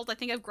as an adult, I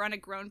think I've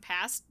grown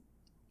past.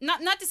 Not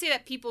to say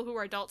that people who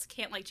are adults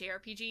can't like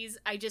JRPGs.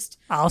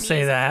 I'll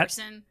say that.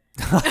 Person,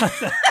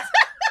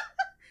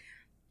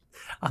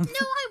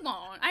 no,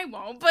 I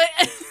won't, but...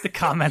 The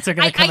comments are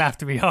going to come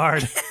after me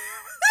hard. How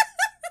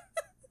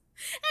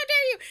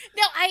dare you?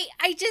 No,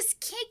 I just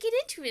can't get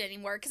into it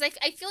anymore, because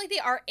I feel like they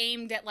are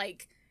aimed at,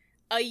 like,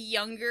 a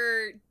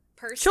younger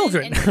person.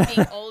 Children. And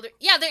being older.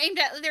 Yeah,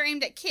 they're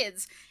aimed at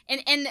kids.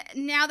 And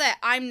now that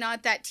I'm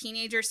not that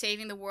teenager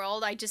saving the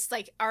world, I just,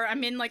 like,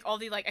 I'm in, like, all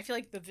the, like, I feel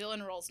like the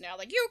villain roles now.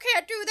 Like, you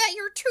can't do that,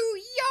 you're too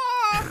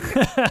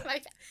young!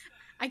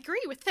 I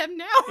agree with them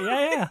now.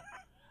 Yeah.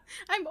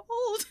 I'm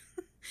old.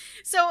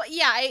 So,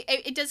 yeah,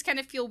 it does kind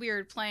of feel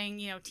weird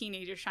playing,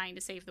 teenagers trying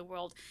to save the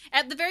world.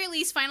 At the very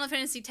least, Final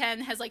Fantasy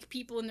X has, like,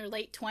 people in their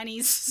late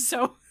 20s,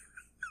 so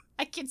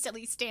I can at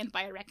least stand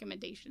by a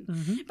recommendation.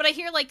 Mm-hmm. But I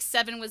hear, like,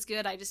 7 was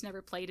good. I just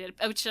never played it.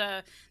 Which,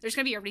 there's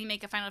going to be a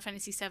remake of Final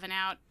Fantasy 7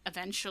 out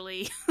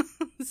eventually.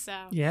 So,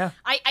 yeah.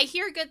 I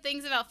hear good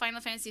things about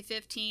Final Fantasy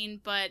 15,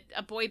 but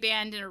a boy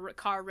band and a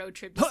car road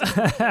trip doesn't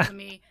appeal to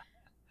me.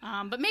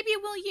 But maybe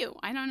it will you.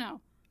 I don't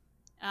know.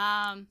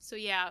 So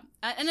yeah,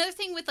 another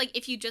thing with, like,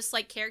 if you just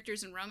like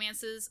characters and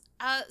romances,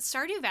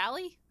 Stardew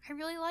Valley, I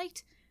really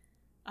liked.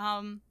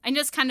 I know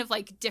it's kind of,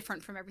 like,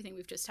 different from everything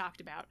we've just talked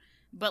about,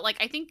 but, like,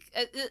 I think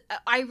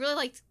I really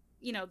liked,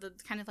 the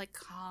kind of, like,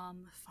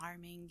 calm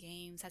farming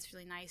games. That's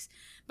really nice.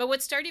 But what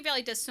Stardew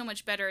Valley does so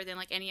much better than,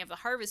 like, any of the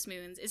Harvest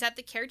Moons is that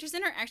the characters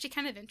in it are actually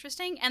kind of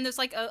interesting, and there's,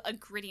 like, a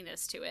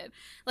grittiness to it.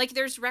 Like,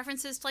 there's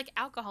references to, like,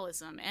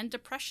 alcoholism and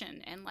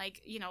depression and,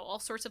 like, all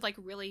sorts of, like,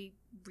 really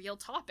real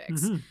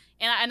topics. Mm-hmm.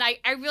 And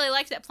I really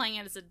liked that playing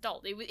it as an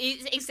adult.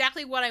 It's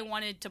exactly what I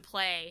wanted to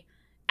play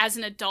as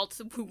an adult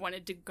who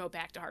wanted to go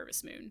back to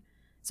Harvest Moon.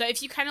 So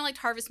if you kind of liked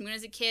Harvest Moon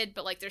as a kid,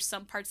 but, like, there's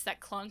some parts that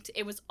clunked,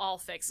 it was all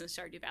fixed in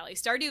Stardew Valley.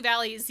 Stardew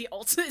Valley is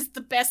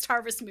the best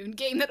Harvest Moon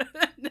game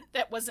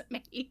that wasn't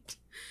made.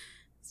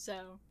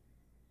 So,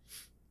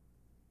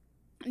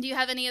 do you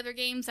have any other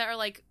games that are,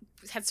 like,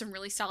 had some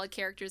really solid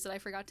characters that I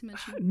forgot to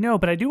mention? No,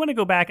 but I do want to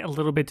go back a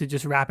little bit to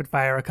just rapid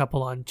fire a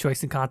couple on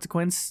choice and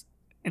consequence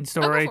and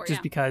story,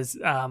 because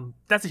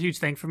that's a huge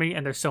thing for me,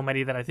 and there's so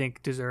many that I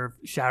think deserve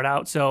shout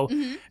out. So,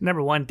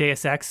 Number one,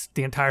 Deus Ex,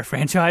 the entire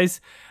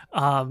franchise.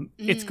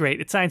 It's great.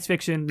 It's science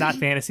fiction, not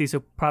fantasy, so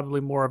probably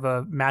more of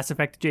a Mass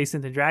Effect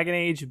adjacent than Dragon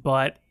Age,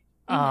 but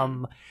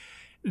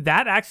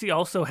that actually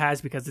also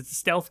has, because it's a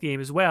stealth game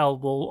as well,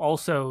 will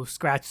also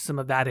scratch some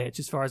of that itch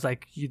as far as,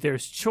 like,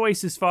 there's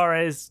choice as far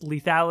as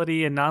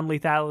lethality and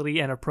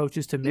non-lethality and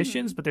approaches to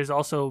missions, but there's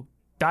also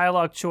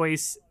dialogue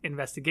choice,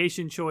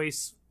 investigation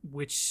choice,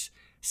 which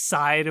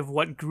side of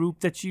what group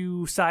that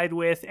you side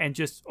with, and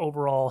just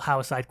overall how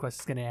a side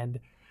quest is going to end.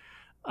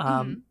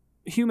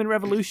 Human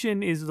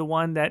Revolution is the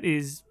one that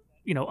is,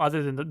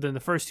 other than the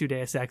first two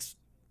Deus Ex,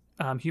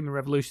 Human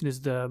Revolution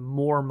is the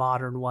more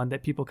modern one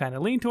that people kind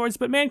of lean towards,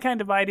 but Mankind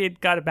Divided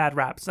got a bad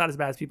rap. It's not as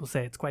bad as people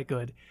say. It's quite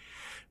good.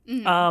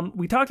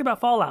 We talked about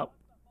Fallout.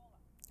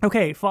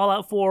 okay,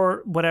 Fallout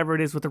 4, whatever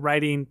it is with the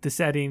writing, the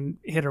setting,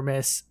 hit or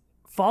miss.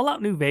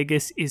 Fallout New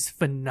Vegas is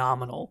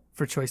phenomenal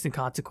for choice and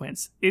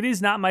consequence. It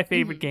is not my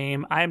favorite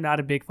game. I am not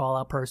a big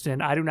Fallout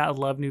person. I do not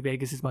love New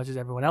Vegas as much as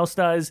everyone else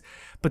does.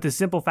 But the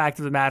simple fact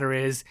of the matter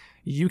is,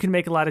 you can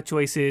make a lot of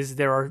choices.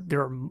 There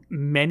are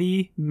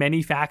many,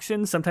 many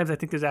factions. Sometimes I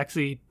think there's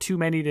actually too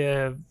many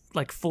to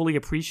like fully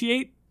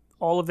appreciate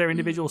all of their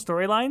individual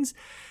storylines.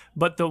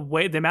 But the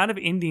amount of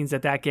endings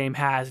that game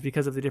has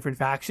because of the different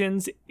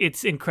factions,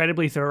 it's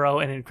incredibly thorough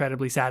and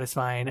incredibly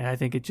satisfying. And I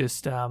think it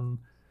just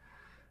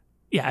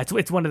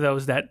it's one of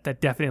those that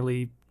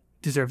definitely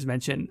deserves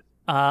mention.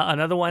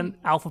 Another one,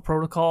 Alpha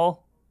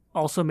Protocol,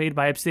 also made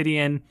by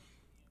Obsidian.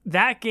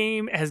 That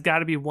game has got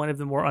to be one of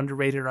the more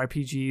underrated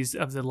RPGs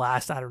of the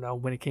last, I don't know,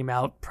 when it came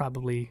out,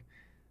 probably,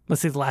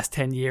 let's say the last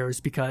 10 years,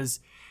 because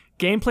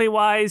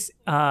gameplay-wise,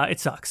 it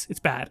sucks.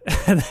 It's bad.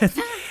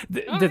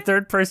 The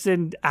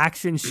third-person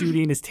action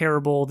shooting is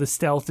terrible. The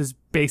stealth is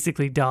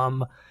basically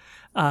dumb.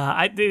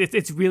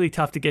 It's really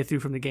tough to get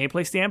through from the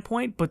gameplay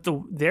standpoint, but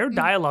their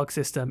dialogue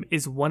system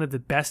is one of the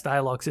best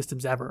dialogue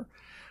systems ever.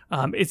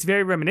 It's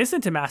very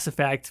reminiscent to Mass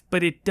Effect,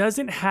 but it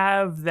doesn't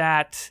have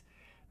that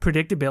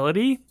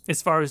predictability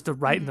as far as the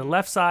right and the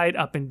left side,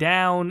 up and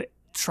down.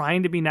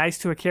 Trying to be nice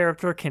to a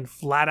character can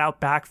flat out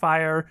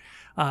backfire.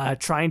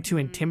 Trying to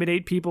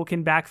intimidate people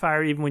can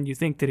backfire even when you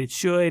think that it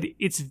should.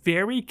 It's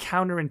very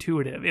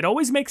counterintuitive. It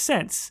always makes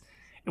sense.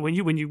 When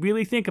you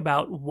really think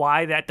about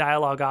why that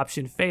dialogue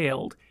option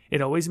failed,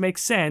 it always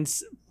makes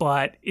sense,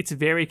 but it's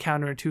very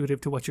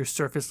counterintuitive to what your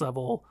surface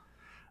level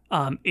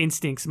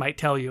instincts might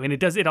tell you. And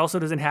it also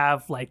doesn't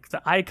have like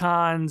the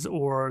icons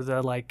or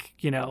the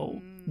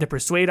the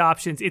persuade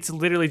options. It's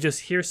literally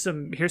just here's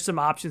some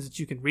options that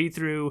you can read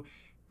through,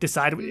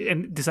 decide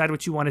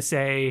what you want to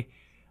say.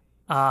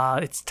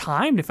 It's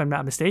timed, if I'm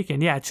not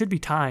mistaken. Yeah, it should be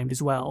timed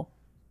as well.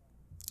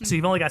 So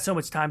you've only got so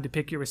much time to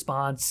pick your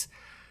response.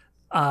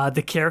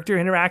 The character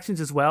interactions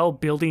as well,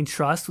 building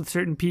trust with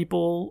certain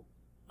people,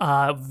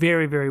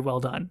 very, very well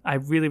done. I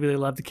really, really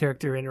love the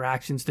character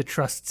interactions, the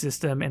trust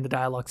system, and the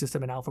dialogue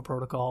system in Alpha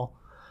Protocol.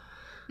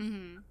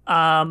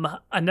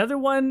 Another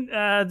one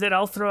that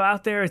I'll throw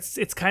out there,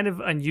 it's kind of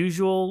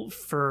unusual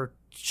for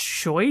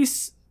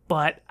choice,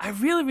 but I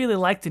really, really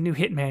like the new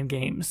Hitman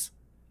games.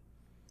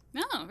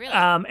 Oh, really?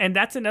 And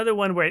that's another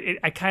one where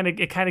it kind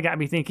of got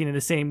me thinking in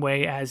the same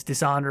way as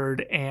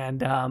Dishonored and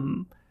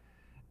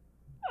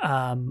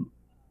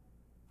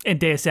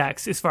Deus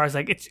Ex, as far as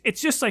like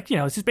it's just like,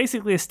 it's just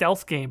basically a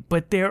stealth game,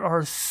 but there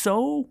are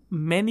so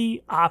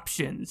many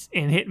options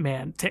in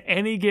Hitman to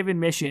any given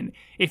mission.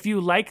 If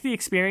you like the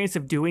experience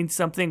of doing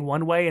something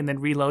one way and then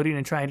reloading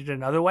and trying it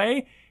another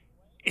way,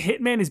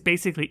 Hitman is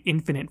basically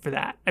infinite for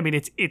that. I mean,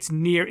 it's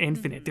near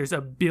infinite. There's a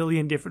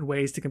billion different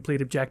ways to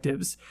complete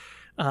objectives.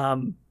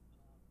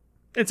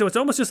 And so it's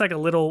almost just like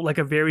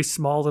a very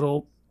small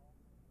little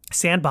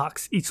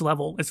sandbox each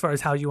level as far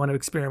as how you want to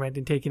experiment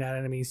in taking out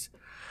enemies.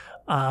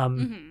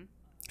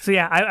 So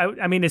yeah,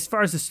 I mean, as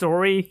far as the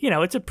story,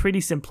 it's a pretty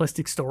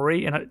simplistic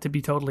story, and to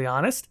be totally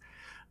honest,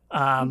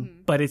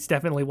 but it's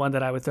definitely one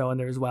that I would throw in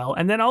there as well.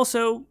 And then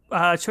also,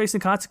 choice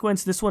and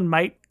consequence. This one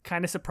might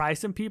kind of surprise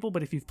some people,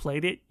 but if you've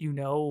played it, you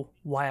know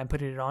why I'm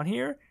putting it on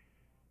here.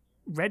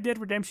 Red Dead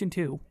Redemption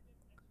 2.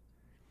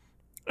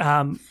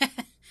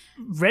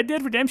 Red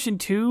Dead Redemption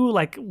 2,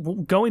 like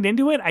going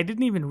into it, I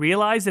didn't even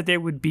realize that there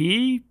would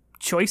be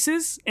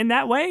choices in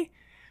that way.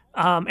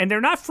 And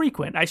they're not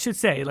frequent, I should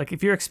say. Like,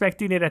 if you're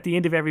expecting it at the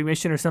end of every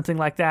mission or something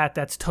like that,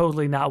 that's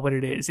totally not what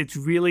it is. It's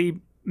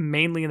really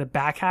mainly in the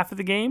back half of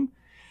the game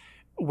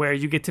where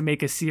you get to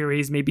make a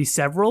series, maybe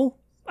several.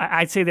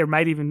 I'd say there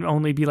might even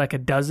only be like a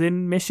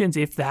dozen missions,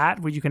 if that,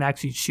 where you can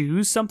actually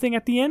choose something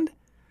at the end.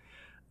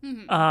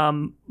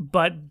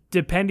 But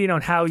depending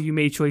on how you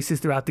made choices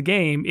throughout the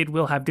game, it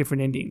will have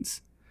different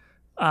endings.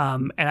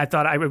 And I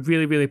thought I would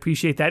really, really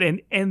appreciate that.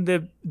 And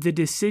the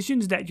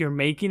decisions that you're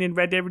making in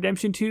Red Dead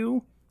Redemption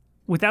 2,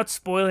 without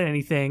spoiling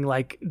anything,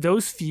 like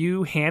those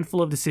few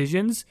handful of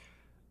decisions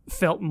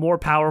felt more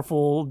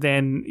powerful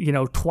than,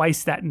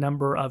 twice that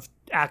number of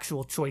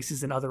actual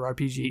choices in other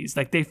RPGs.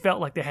 Like, they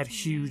felt like they had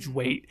huge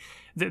weight.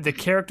 The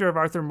character of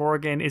Arthur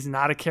Morgan is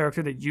not a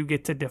character that you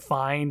get to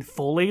define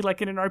fully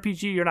like in an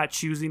RPG. You're not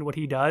choosing what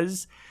he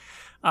does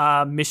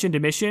mission to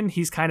mission.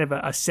 He's kind of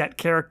a set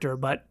character,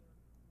 but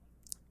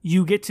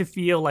you get to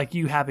feel like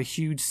you have a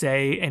huge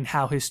say in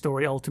how his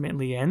story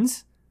ultimately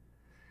ends.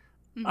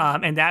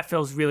 And that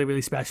feels really,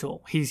 really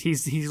special.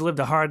 He's lived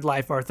a hard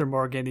life, Arthur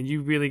Morgan, and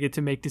you really get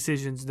to make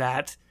decisions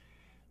that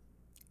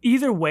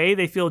either way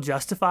they feel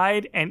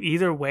justified and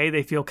either way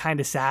they feel kind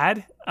of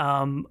sad.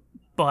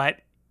 But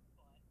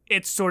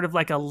it's sort of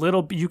like a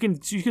little, you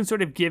can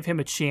sort of give him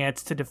a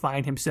chance to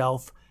define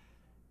himself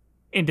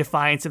in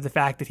defiance of the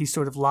fact that he's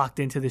sort of locked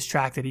into this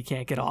track that he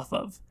can't get off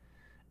of.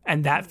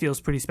 And that feels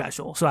pretty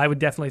special. So I would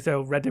definitely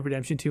throw Red Dead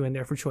Redemption 2 in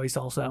there for choice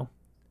also.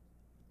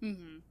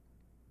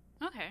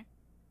 Okay.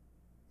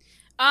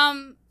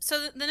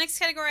 So the next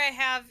category I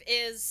have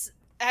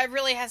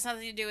really has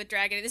nothing to do with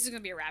Dragon. This is going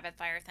to be a rapid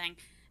fire thing.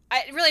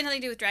 I really nothing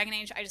to do with Dragon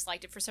Age. I just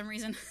liked it for some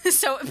reason.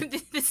 So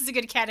this is a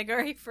good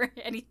category for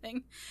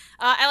anything.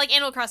 I like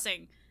Animal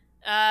Crossing.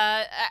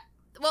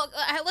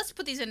 Let's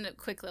put these in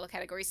quick little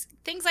categories.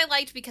 Things I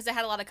liked because I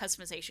had a lot of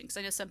customization, because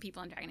I know some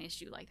people in Dragon Age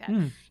do like that.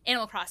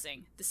 Animal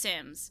Crossing, The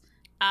Sims,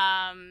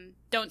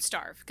 Don't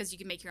Starve, because you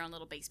can make your own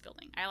little base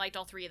building. I liked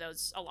all 3 of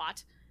those a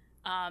lot.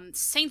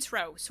 Saints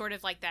Row, sort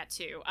of like that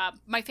too.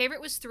 My favorite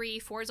was 3.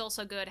 4 is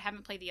also good. I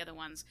haven't played the other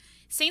ones.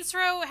 Saints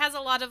Row has a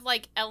lot of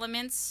like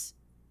elements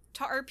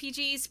to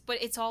RPGs,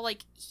 but it's all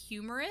like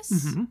humorous.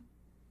 Mm-hmm.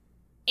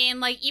 And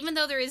like, even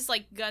though there is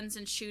like guns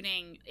and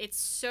shooting, it's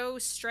so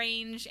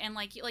strange, and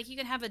like you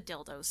can have a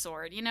dildo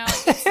sword, you know?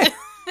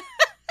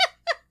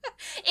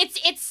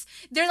 It's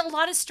there's a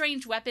lot of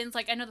strange weapons.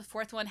 Like, I know the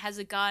 4th one has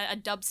a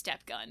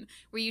dubstep gun,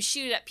 where you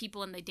shoot at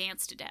people and they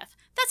dance to death.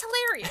 That's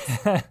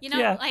hilarious. You know,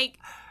 Yeah. like,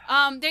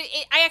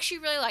 I actually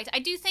really liked it. I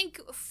do think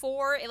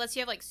 4, it lets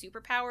you have like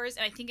superpowers,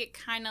 and I think it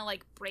kind of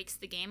like breaks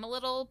the game a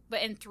little.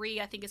 But in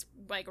 3, I think it's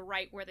like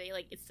right where they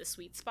like, it's the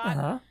sweet spot.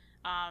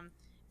 Uh-huh.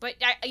 But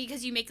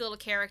because you make a little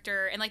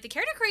character, and like the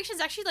character creation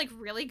is actually like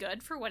really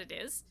good for what it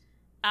is.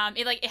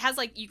 It has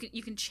like you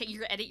can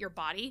edit your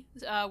body,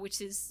 which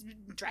is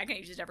Dragon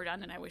Age has never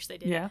done, and I wish they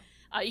did. Yeah.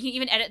 You can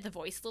even edit the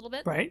voice a little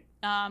bit. Right.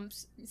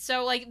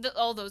 So like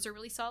all those are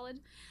really solid.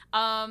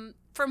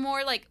 For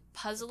more like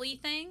puzzly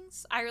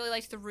things, I really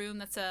liked The Room.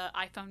 That's a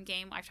iPhone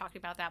game. I've talked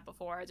about that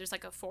before. There's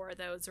like 4 of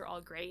those. They're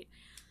all great.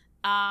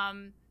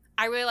 I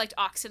really liked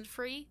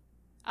Oxenfree.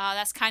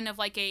 That's kind of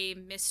like a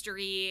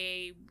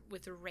mystery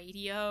with a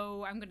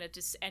radio. I'm gonna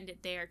just end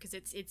it there because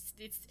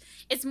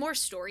it's more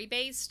story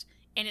based,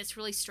 and it's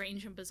really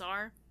strange and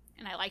bizarre,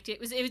 and I liked it.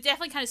 It was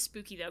definitely kind of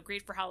spooky though.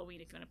 Great for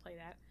Halloween if you want to play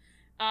that.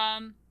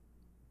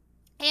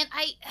 And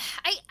I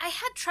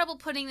had trouble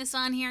putting this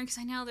on here because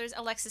I know there's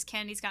Alexis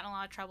Kennedy's gotten a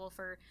lot of trouble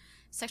for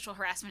sexual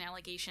harassment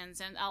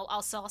allegations, and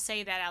I'll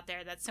say that out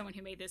there, that someone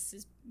who made this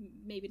is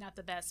maybe not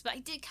the best, but I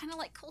did kind of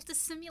like Cultist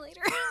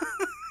Simulator.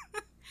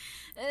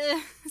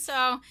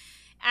 So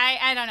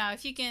I don't know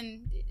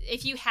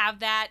if you have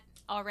that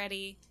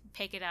already,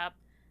 pick it up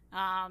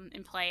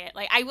and play it.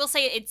 Like, I will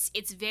say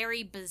it's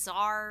very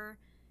bizarre,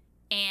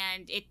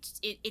 and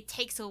it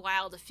takes a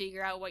while to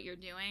figure out what you're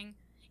doing,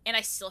 and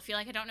I still feel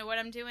like I don't know what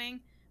I'm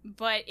doing,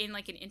 but in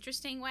like an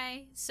interesting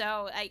way.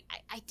 So I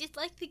did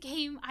like the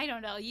game. I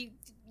don't know,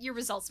 your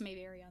results may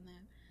vary on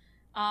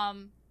that.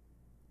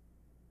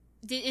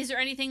 Is there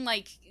anything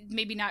like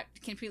maybe not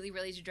completely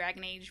related to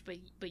Dragon Age,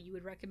 but you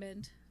would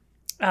recommend?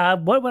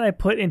 What would I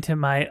put into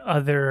my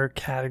other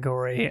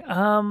category?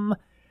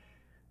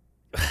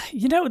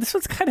 This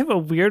one's kind of a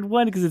weird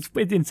one because it's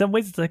in some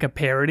ways it's like a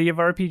parody of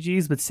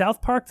RPGs, but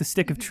South Park: The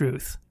Stick of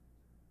Truth.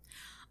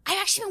 I've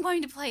actually been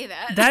wanting to play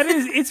that.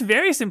 It's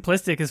very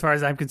simplistic as far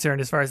as I'm concerned,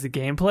 as far as the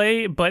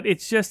gameplay, but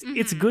it's just,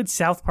 it's good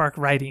South Park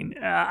writing.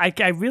 I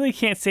really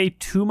can't say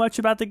too much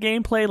about the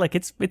gameplay. Like,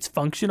 it's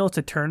functional. It's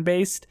a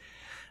turn-based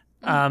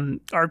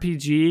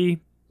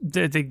RPG.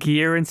 The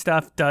gear and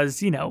stuff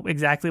does,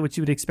 exactly what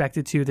you would expect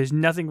it to. There's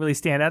nothing really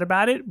stand out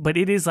about it, but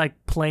it is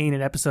like playing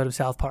an episode of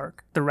South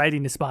Park. The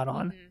writing is spot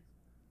on.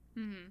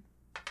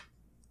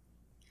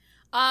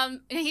 Now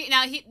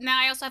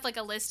I also have like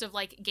a list of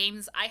like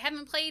games I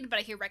haven't played, but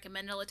I hear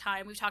recommended all the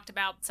time. We've talked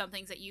about some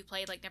things that you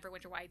played, like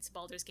Neverwinter Nights,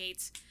 Baldur's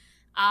Gates,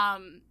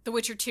 The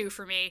Witcher 2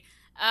 for me.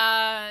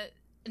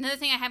 Another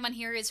thing I have on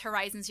here is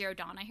Horizon Zero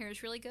Dawn. I hear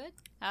is really good.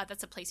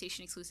 That's a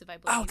PlayStation exclusive, I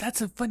believe. Oh,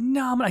 that's a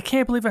phenomenal! I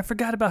can't believe I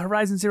forgot about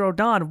Horizon Zero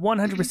Dawn.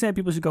 100%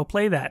 people should go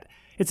play that.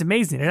 It's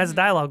amazing. It has a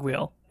dialogue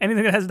wheel.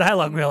 Anything that has a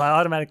dialogue wheel, I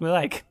automatically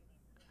like.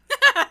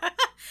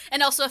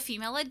 And also a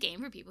female-led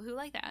game for people who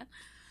like that.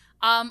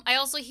 I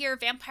also hear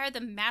Vampire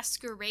the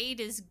Masquerade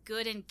is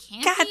good and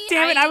campy. God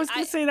damn it! I was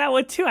going to say that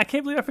one too. I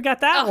can't believe I forgot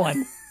that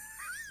one.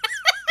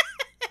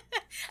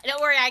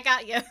 Don't worry, I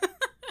got you.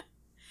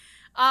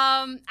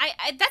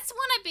 That's the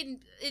one I've been.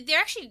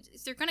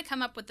 They're going to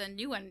come up with a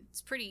new one.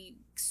 It's pretty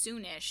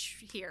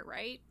soonish here,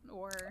 right?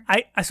 Or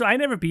I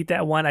never beat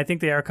that one. I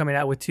think they are coming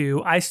out with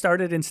 2. I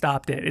started and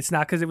stopped it. It's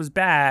not because it was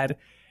bad.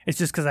 It's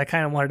just because I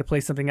kind of wanted to play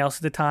something else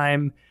at the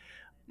time.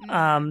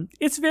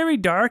 It's very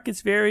dark.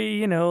 It's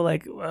very,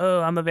 like,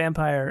 oh, I'm a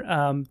vampire.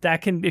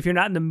 That can, if you're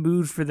not in the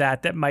mood for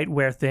that, that might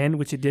wear thin,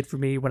 which it did for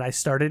me when I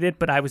started it.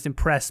 But I was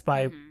impressed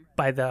by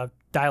the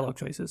dialogue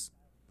choices.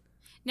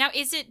 Now,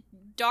 is it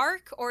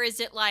dark, or is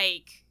it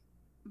like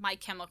My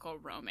Chemical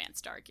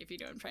Romance dark, if you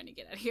know what I'm trying to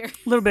get at here?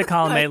 A little bit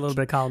column A, a little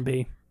bit column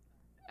B.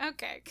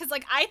 Okay, because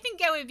like I think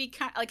it would be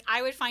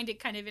I would find it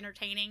kind of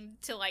entertaining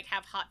to like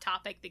have Hot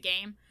Topic the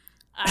game,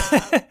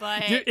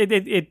 but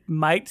it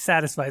might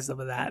satisfy some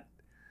of that.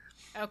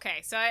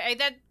 Okay, so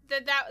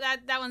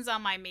that one's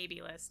on my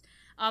maybe list.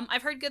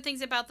 I've heard good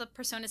things about the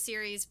Persona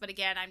series, but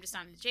again, I'm just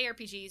not into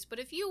JRPGs. But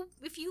if you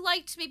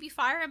liked maybe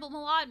Fire Emblem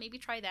a lot, maybe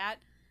try that.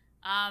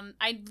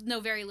 I know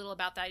very little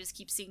about that. I just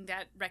keep seeing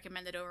that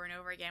recommended over and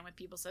over again when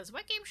people says,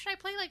 "What game should I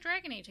play like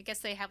Dragon Age?" I guess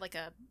they have like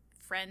a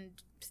friend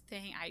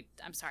thing.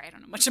 I'm sorry, I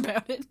don't know much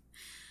about it.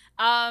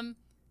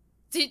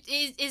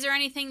 Is there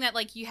anything that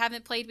like you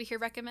haven't played but hear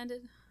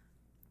recommended?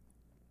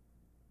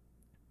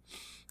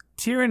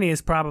 Tyranny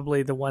is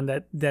probably the one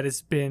that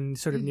has been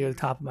sort of near the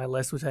top of my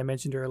list, which I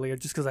mentioned earlier,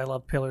 just because I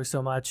love Pillars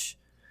so much.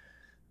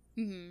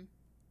 Mm-hmm.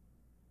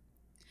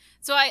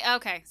 So the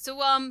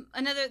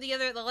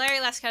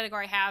very last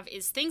category I have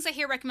is things I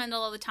hear recommended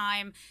all the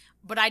time,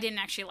 but I didn't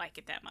actually like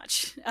it that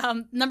much.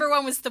 Number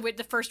one was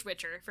the first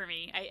Witcher for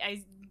me.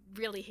 I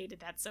really hated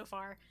that so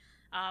far.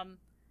 I know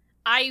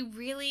I'm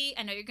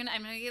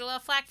gonna get a lot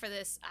of flack for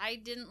this. I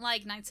didn't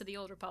like Knights of the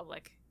Old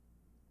Republic.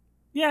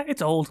 Yeah,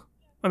 it's old.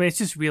 I mean, it's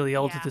just really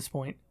old at this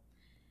point.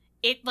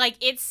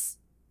 It's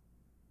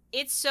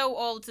so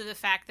old to the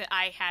fact that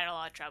I had a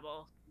lot of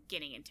trouble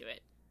getting into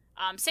it.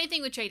 Same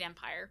thing with Jade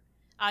Empire.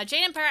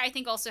 Jade Empire, I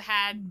think, also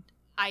had.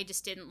 I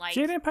just didn't like.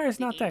 Jade Empire's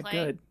not that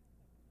good.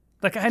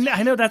 Like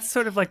I know that's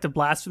sort of like the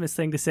blasphemous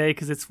thing to say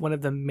because it's one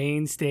of the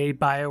mainstay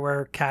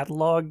BioWare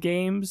catalog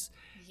games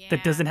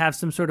that doesn't have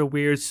some sort of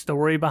weird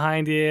story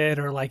behind it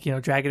or like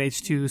Dragon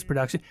Age 2's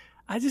production.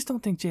 I just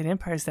don't think Jade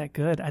Empire's that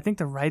good. I think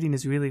the writing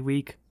is really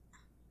weak.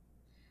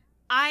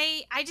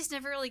 I just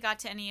never really got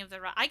to any of the.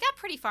 I got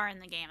pretty far in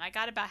the game. I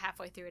got about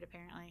halfway through it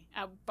apparently,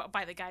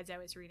 by the guides I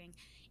was reading,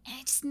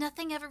 and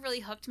nothing ever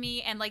really hooked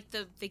me. And like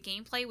the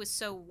gameplay was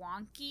so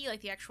wonky, like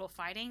the actual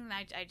fighting,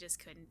 I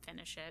just couldn't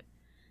finish it.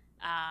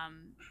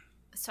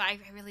 So I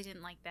really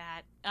didn't like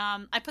that.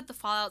 I put the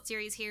Fallout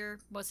series here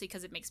mostly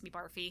because it makes me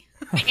barfy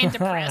and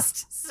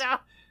depressed. So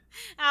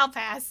I'll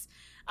pass.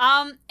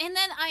 And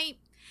then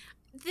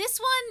this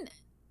one.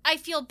 I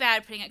feel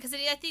bad putting it because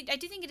I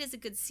do think it is a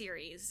good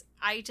series.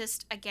 I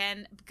just,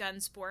 again,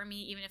 guns bore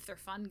me even if they're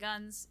fun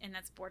guns, and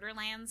that's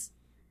Borderlands.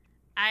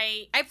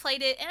 I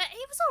played it and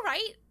it was all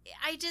right.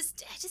 I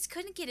just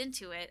couldn't get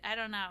into it. I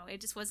don't know.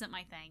 It just wasn't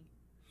my thing.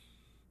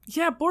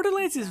 Yeah,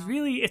 Borderlands is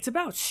really it's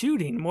about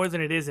shooting more than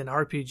it is an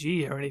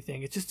RPG or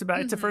anything. It's just about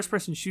it's a first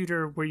person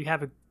shooter where you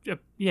have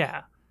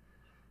yeah.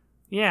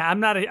 I'm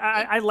not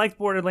I liked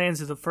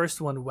Borderlands as the first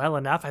one well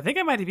enough. I think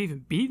I might have even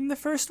beaten the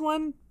first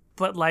one.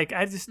 But like,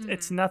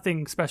 it's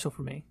nothing special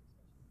for me.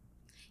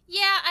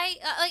 Yeah,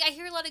 I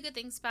hear a lot of good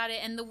things about it,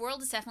 and the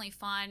world is definitely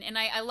fun. And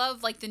I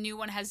love like the new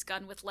one has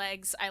gun with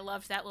legs. I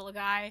loved that little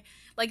guy.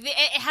 Like it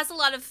has a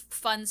lot of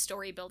fun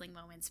story building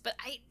moments. But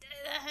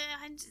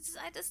I'm just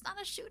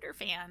not a shooter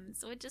fan,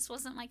 so it just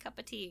wasn't my cup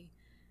of tea.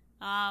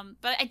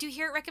 But I do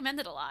hear it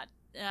recommended a lot,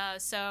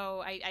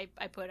 so I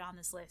put it on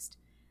this list.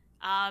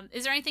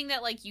 Is there anything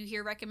that like you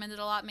hear recommended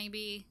a lot,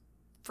 maybe?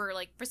 For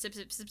like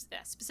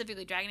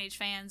specifically Dragon Age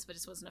fans, but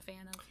just wasn't a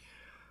fan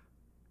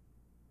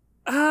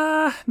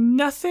of?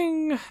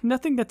 Nothing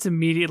that's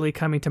immediately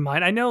coming to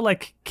mind. I know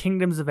like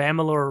Kingdoms of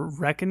Amalur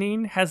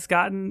Reckoning has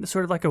gotten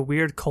sort of like a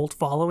weird cult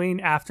following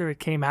after it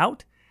came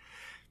out.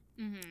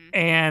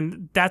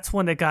 And that's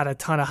one that got a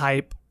ton of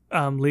hype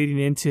leading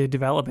into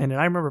development.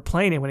 And I remember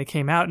playing it when it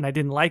came out and I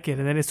didn't like it.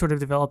 And then it sort of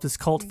developed this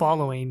cult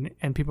following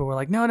and people were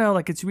like, no,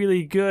 like it's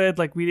really good.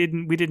 Like we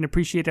didn't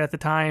appreciate it at the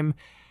time.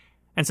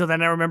 And so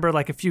then I remember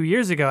like a few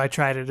years ago I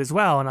tried it as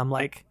well and I'm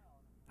like,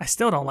 I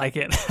still don't like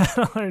it. I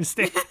don't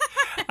understand.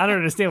 I don't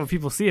understand what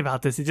people see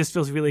about this. It just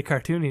feels really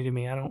cartoony to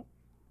me. I don't.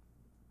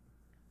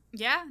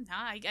 Yeah, no,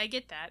 I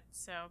get that.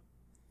 So,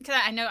 because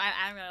I know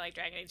I don't really like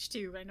Dragon Age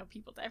 2, but I know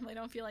people definitely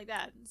don't feel like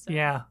that. So.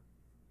 Yeah.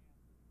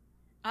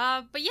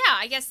 But yeah,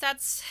 I guess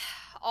that's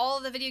all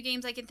the video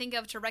games I can think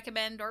of to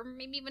recommend or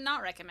maybe even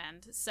not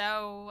recommend.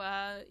 So,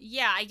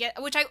 yeah, I get,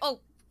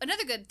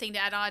 another good thing to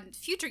add on,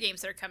 future games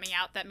that are coming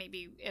out that may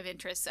be of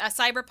interest.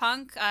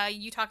 Cyberpunk,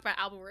 you talked about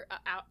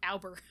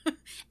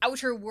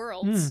Outer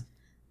Worlds.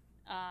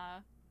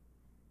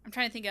 I'm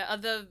trying to think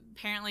of the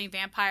apparently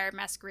Vampire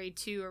Masquerade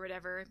 2 or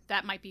whatever.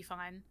 That might be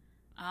fun.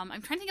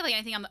 I'm trying to think of like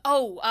anything on the...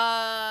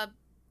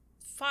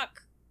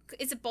 fuck.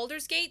 Is it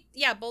Baldur's Gate?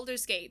 Yeah,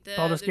 Baldur's Gate.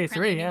 Baldur's Gate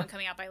 3, yeah. One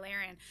coming out by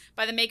Larian,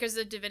 by the makers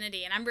of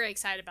Divinity, and I'm very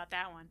excited about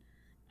that one.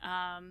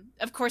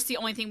 Of course, the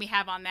only thing we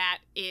have on that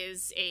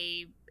is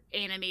a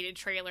animated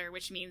trailer,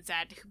 which means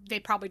that they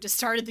probably just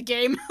started the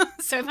game.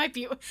 So it might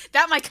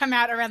come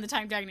out around the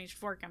time Dragon Age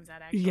 4 comes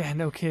out, actually. Yeah,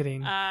 no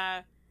kidding.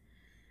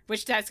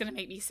 Which that's going to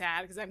make me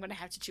sad because I'm going to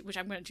have to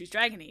choose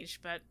Dragon Age,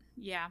 but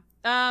yeah.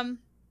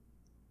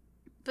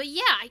 But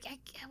yeah,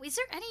 is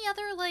there any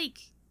other like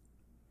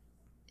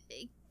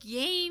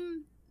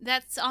game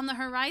that's on the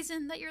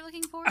horizon that you're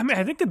looking for? I mean,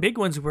 I think the big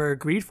ones were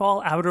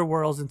Greedfall, Outer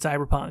Worlds, and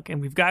Cyberpunk, and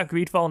we've got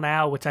Greedfall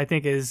now, which I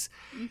think is,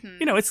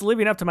 it's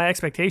living up to my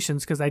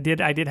expectations because I did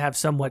have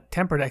somewhat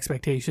tempered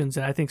expectations,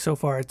 and I think so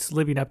far it's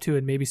living up to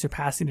it, maybe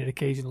surpassing it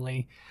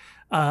occasionally.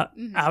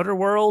 Outer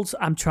Worlds,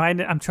 I'm trying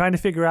to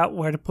figure out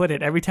where to put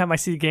it. Every time I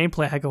see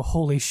gameplay, I go,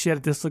 "Holy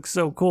shit, this looks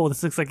so cool!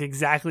 This looks like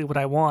exactly what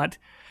I want."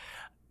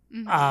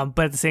 But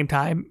at the same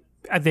time,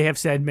 they have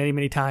said many,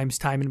 many times,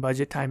 time and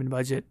budget.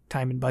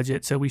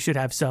 So we should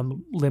have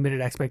some limited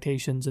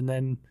expectations. And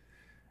then,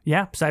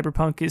 yeah,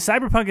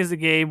 Cyberpunk is a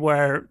game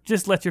where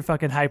just let your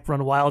fucking hype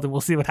run wild and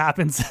we'll see what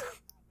happens.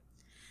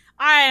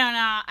 I don't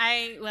know.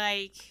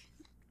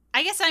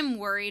 I guess I'm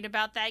worried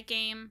about that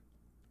game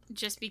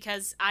just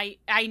because I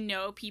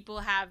know people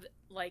have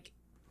like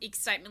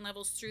excitement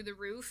levels through the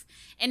roof.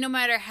 And no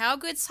matter how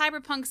good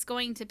Cyberpunk's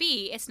going to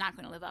be, it's not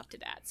going to live up to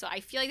that. So I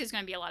feel like there's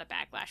going to be a lot of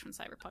backlash when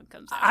Cyberpunk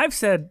comes out. I've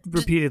said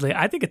repeatedly,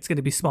 I think it's going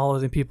to be smaller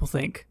than people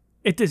think.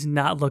 It does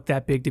not look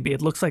that big to me.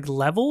 It looks like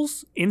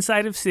levels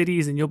inside of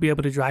cities, and you'll be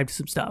able to drive to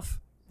some stuff.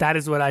 That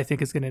is what I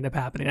think is going to end up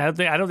happening. I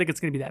don't think it's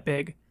going to be that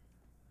big.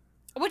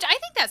 Which I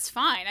think that's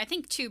fine. I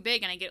think too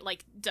big, and I get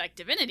like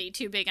Divinity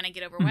too big, and I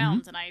get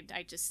overwhelmed, and I'm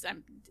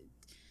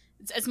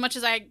as much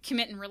as I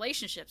commit in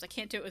relationships, I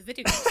can't do it with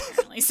video games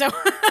apparently. So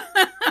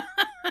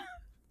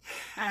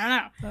I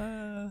don't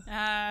know.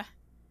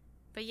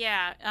 But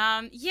yeah,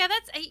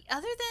 that's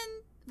other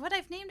than what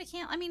I've named.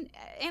 I mean,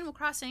 Animal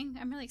Crossing.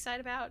 I'm really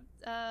excited about.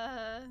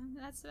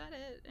 That's about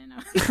it. You know.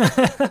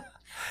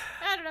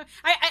 I don't know.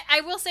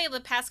 I will say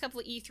the past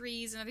couple of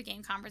E3s and other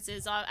game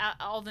conferences,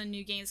 all the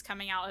new games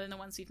coming out, other than the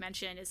ones we've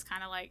mentioned, is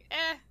kind of like,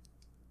 I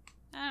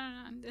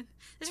don't know.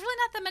 There's really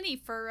not that many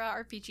for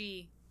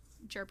RPGs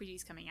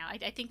coming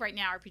out. I think right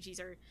now RPGs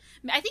are.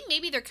 I think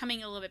maybe they're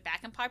coming a little bit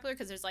back in popular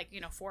because there's like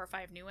 4 or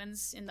 5 new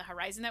ones in the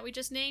horizon that we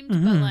just named.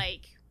 Mm-hmm. But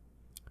like,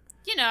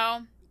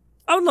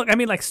 Oh look, I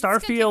mean like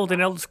Starfield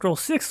and Elder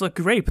Scrolls 6 look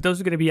great, but those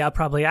are going to be out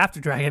probably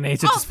after Dragon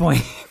Age at this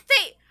point.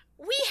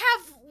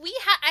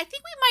 I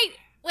think we might.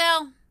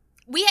 Well,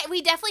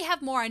 we definitely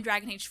have more on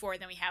Dragon Age 4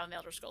 than we have on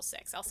Elder Scrolls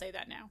 6. I'll say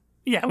that now.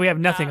 Yeah, we have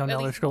nothing on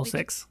Elder Scrolls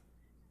 6.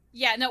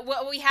 Yeah, no,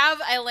 well, we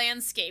have a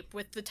landscape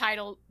with the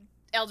title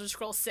Elder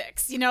Scrolls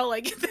 6.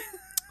 Like.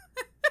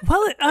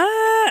 Well,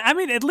 I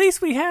mean, at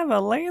least we have a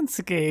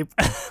landscape.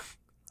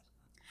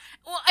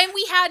 Well, and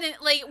we hadn't,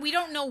 we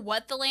don't know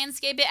what the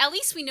landscape is. At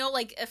least we know,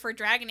 for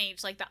Dragon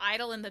Age, the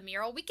idol and the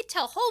mural, we could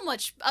tell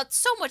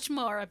so much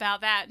more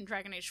about that in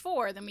Dragon Age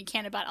 4 than we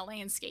can about a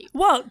landscape.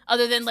 Well,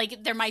 other than,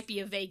 there might be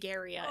a vague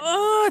area.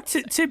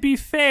 To be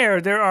fair,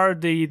 there are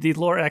the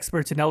lore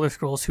experts in Elder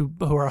Scrolls who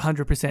are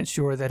 100%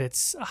 sure that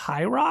it's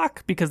High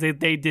Rock because they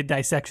did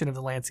dissection of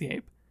the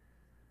landscape.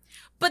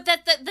 But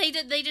that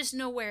they just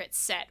know where it's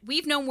set.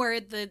 We've known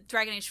where the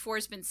Dragon Age 4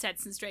 has been set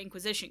since Dragon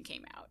Inquisition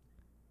came out.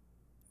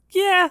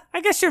 Yeah,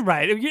 I guess you're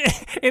right.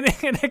 In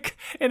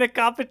a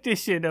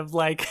competition of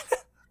yeah,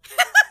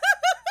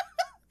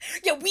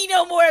 we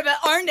know more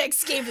about our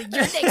next game than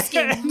your next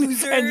game,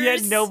 losers. And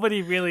yet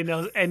nobody really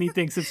knows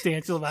anything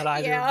substantial about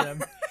either of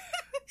them.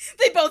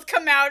 They both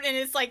come out and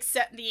it's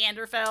set in the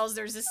Anderfels.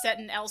 There's a set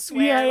in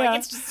Elsewhere. Yeah.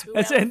 It's just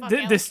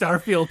the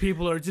Starfield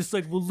people are just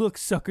well, look,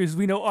 suckers,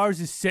 we know ours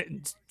is set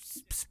in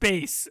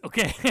space,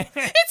 okay?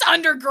 It's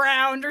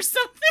underground or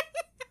something.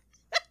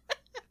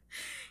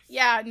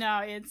 Yeah,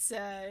 no, it's,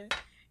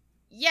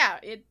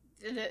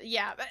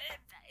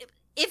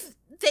 if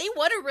they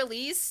want to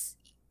release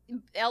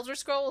Elder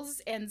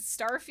Scrolls and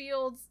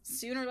Starfield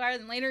sooner rather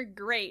than later,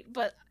 great,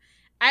 but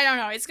I don't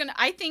know,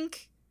 I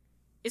think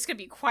it's gonna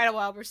be quite a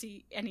while before we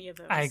see any of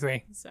those. I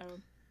agree. So.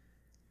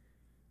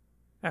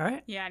 All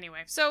right. Yeah,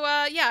 anyway. So,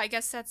 I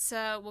guess that's,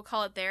 we'll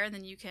call it there, and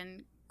then you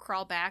can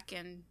crawl back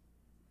and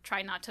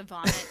try not to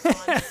vomit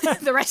on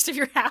the rest of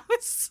your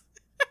house.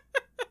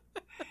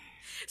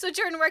 So,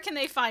 Jordan, where can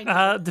they find you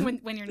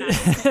when you're not?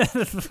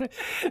 The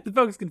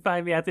folks can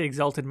find me at The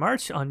Exalted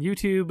March on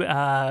YouTube,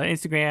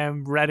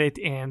 Instagram,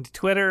 Reddit, and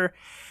Twitter.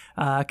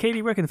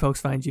 Katie, where can the folks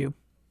find you?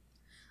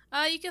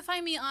 You can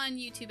find me on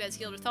YouTube as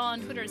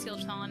Gilderthal, Twitter as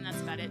Gilderthal, and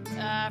that's about it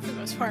for the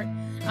most part.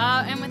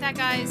 And with that,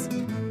 guys,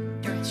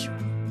 you're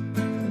short.